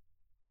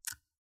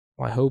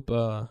 Well,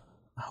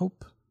 I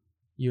hope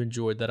you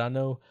enjoyed that. I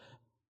know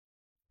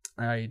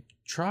I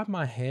tried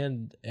my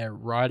hand at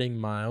writing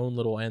my own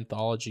little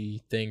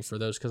anthology thing for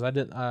those because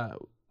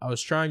I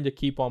was trying to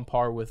keep on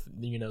par with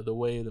the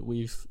way that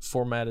we've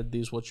formatted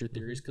these What's Your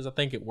Theories, because I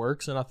think it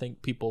works and I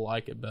think people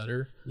like it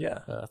better. Yeah,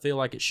 I feel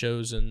like it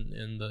shows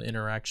in the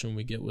interaction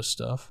we get with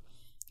stuff.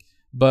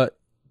 But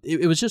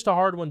it was just a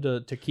hard one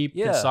to keep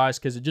concise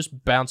because it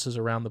just bounces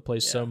around the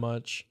place so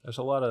much. There's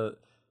a lot of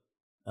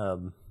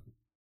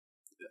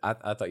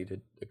I thought you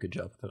did a good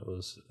job. I thought it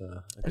was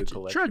a good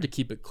collection. I tried to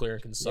keep it clear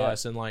and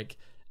concise and like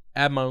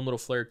add my own little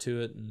flair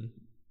to it. And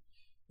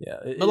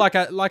but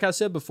like I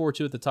said before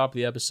too at the top of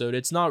the episode,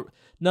 it's not,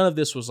 none of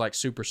this was like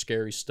super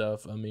scary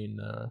stuff. I mean,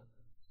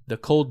 the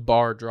cold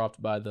bar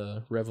dropped by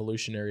the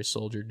Revolutionary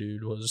Soldier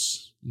dude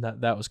was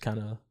that was kind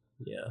of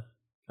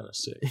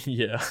sick.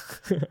 Yeah,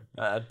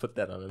 I'd put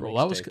that on a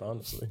mixtape,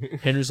 honestly.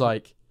 Henry's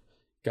like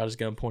got his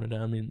gun pointed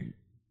down. I mean,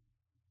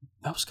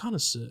 that was kind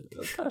of sick. That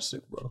was kind of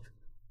sick, bro.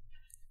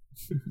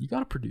 You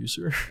got a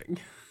producer?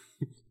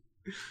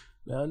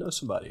 Man, I know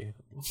somebody.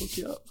 We'll hook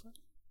you up.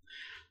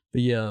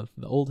 But yeah,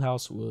 the Old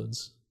House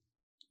Woods.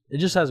 It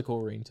just has a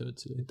cool ring to it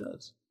too. It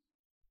does.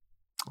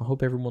 I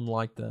hope everyone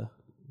liked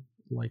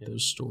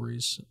those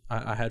stories.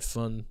 I had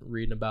fun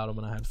reading about them,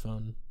 and I had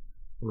fun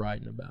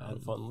writing about them. I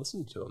had fun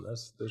listening to them.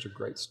 Those are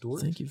great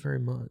stories. Thank you very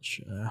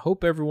much. I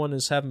hope everyone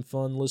is having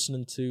fun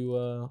listening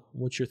to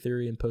What's Your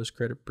Theory in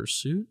Post-Credit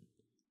Pursuit.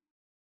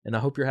 And I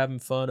hope you're having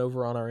fun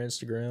over on our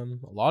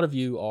Instagram. A lot of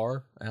you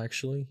are,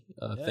 actually.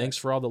 Thanks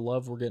for all the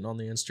love we're getting on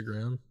the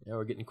Instagram. Yeah,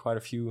 we're getting quite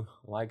a few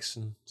likes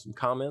and some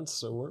comments,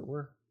 so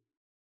we're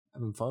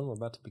having fun. We're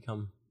about to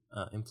become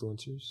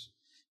influencers.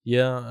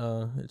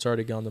 Yeah, it's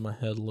already gone to my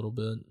head a little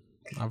bit.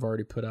 I've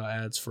already put out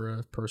ads for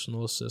a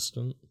personal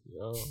assistant.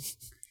 Yeah.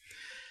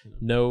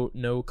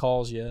 No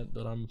calls yet,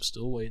 but I'm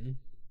still waiting.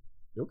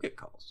 You'll get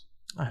calls.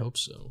 I hope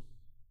so.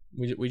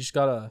 We just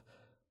gotta.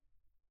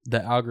 The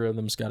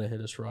algorithm's gotta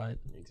hit us right.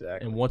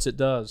 Exactly. And once it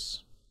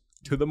does,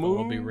 to the moon,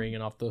 we'll be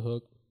ringing off the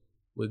hook.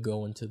 We're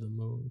going to the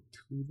moon.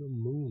 To the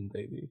moon,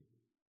 baby.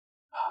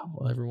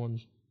 Well,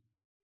 everyone.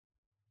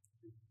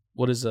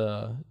 What is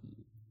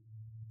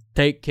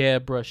Take care,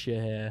 brush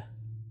your hair.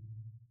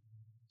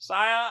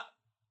 Sire,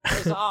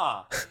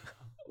 huzzah!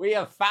 We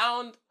have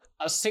found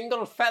a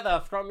single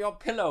feather from your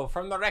pillow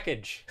from the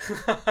wreckage.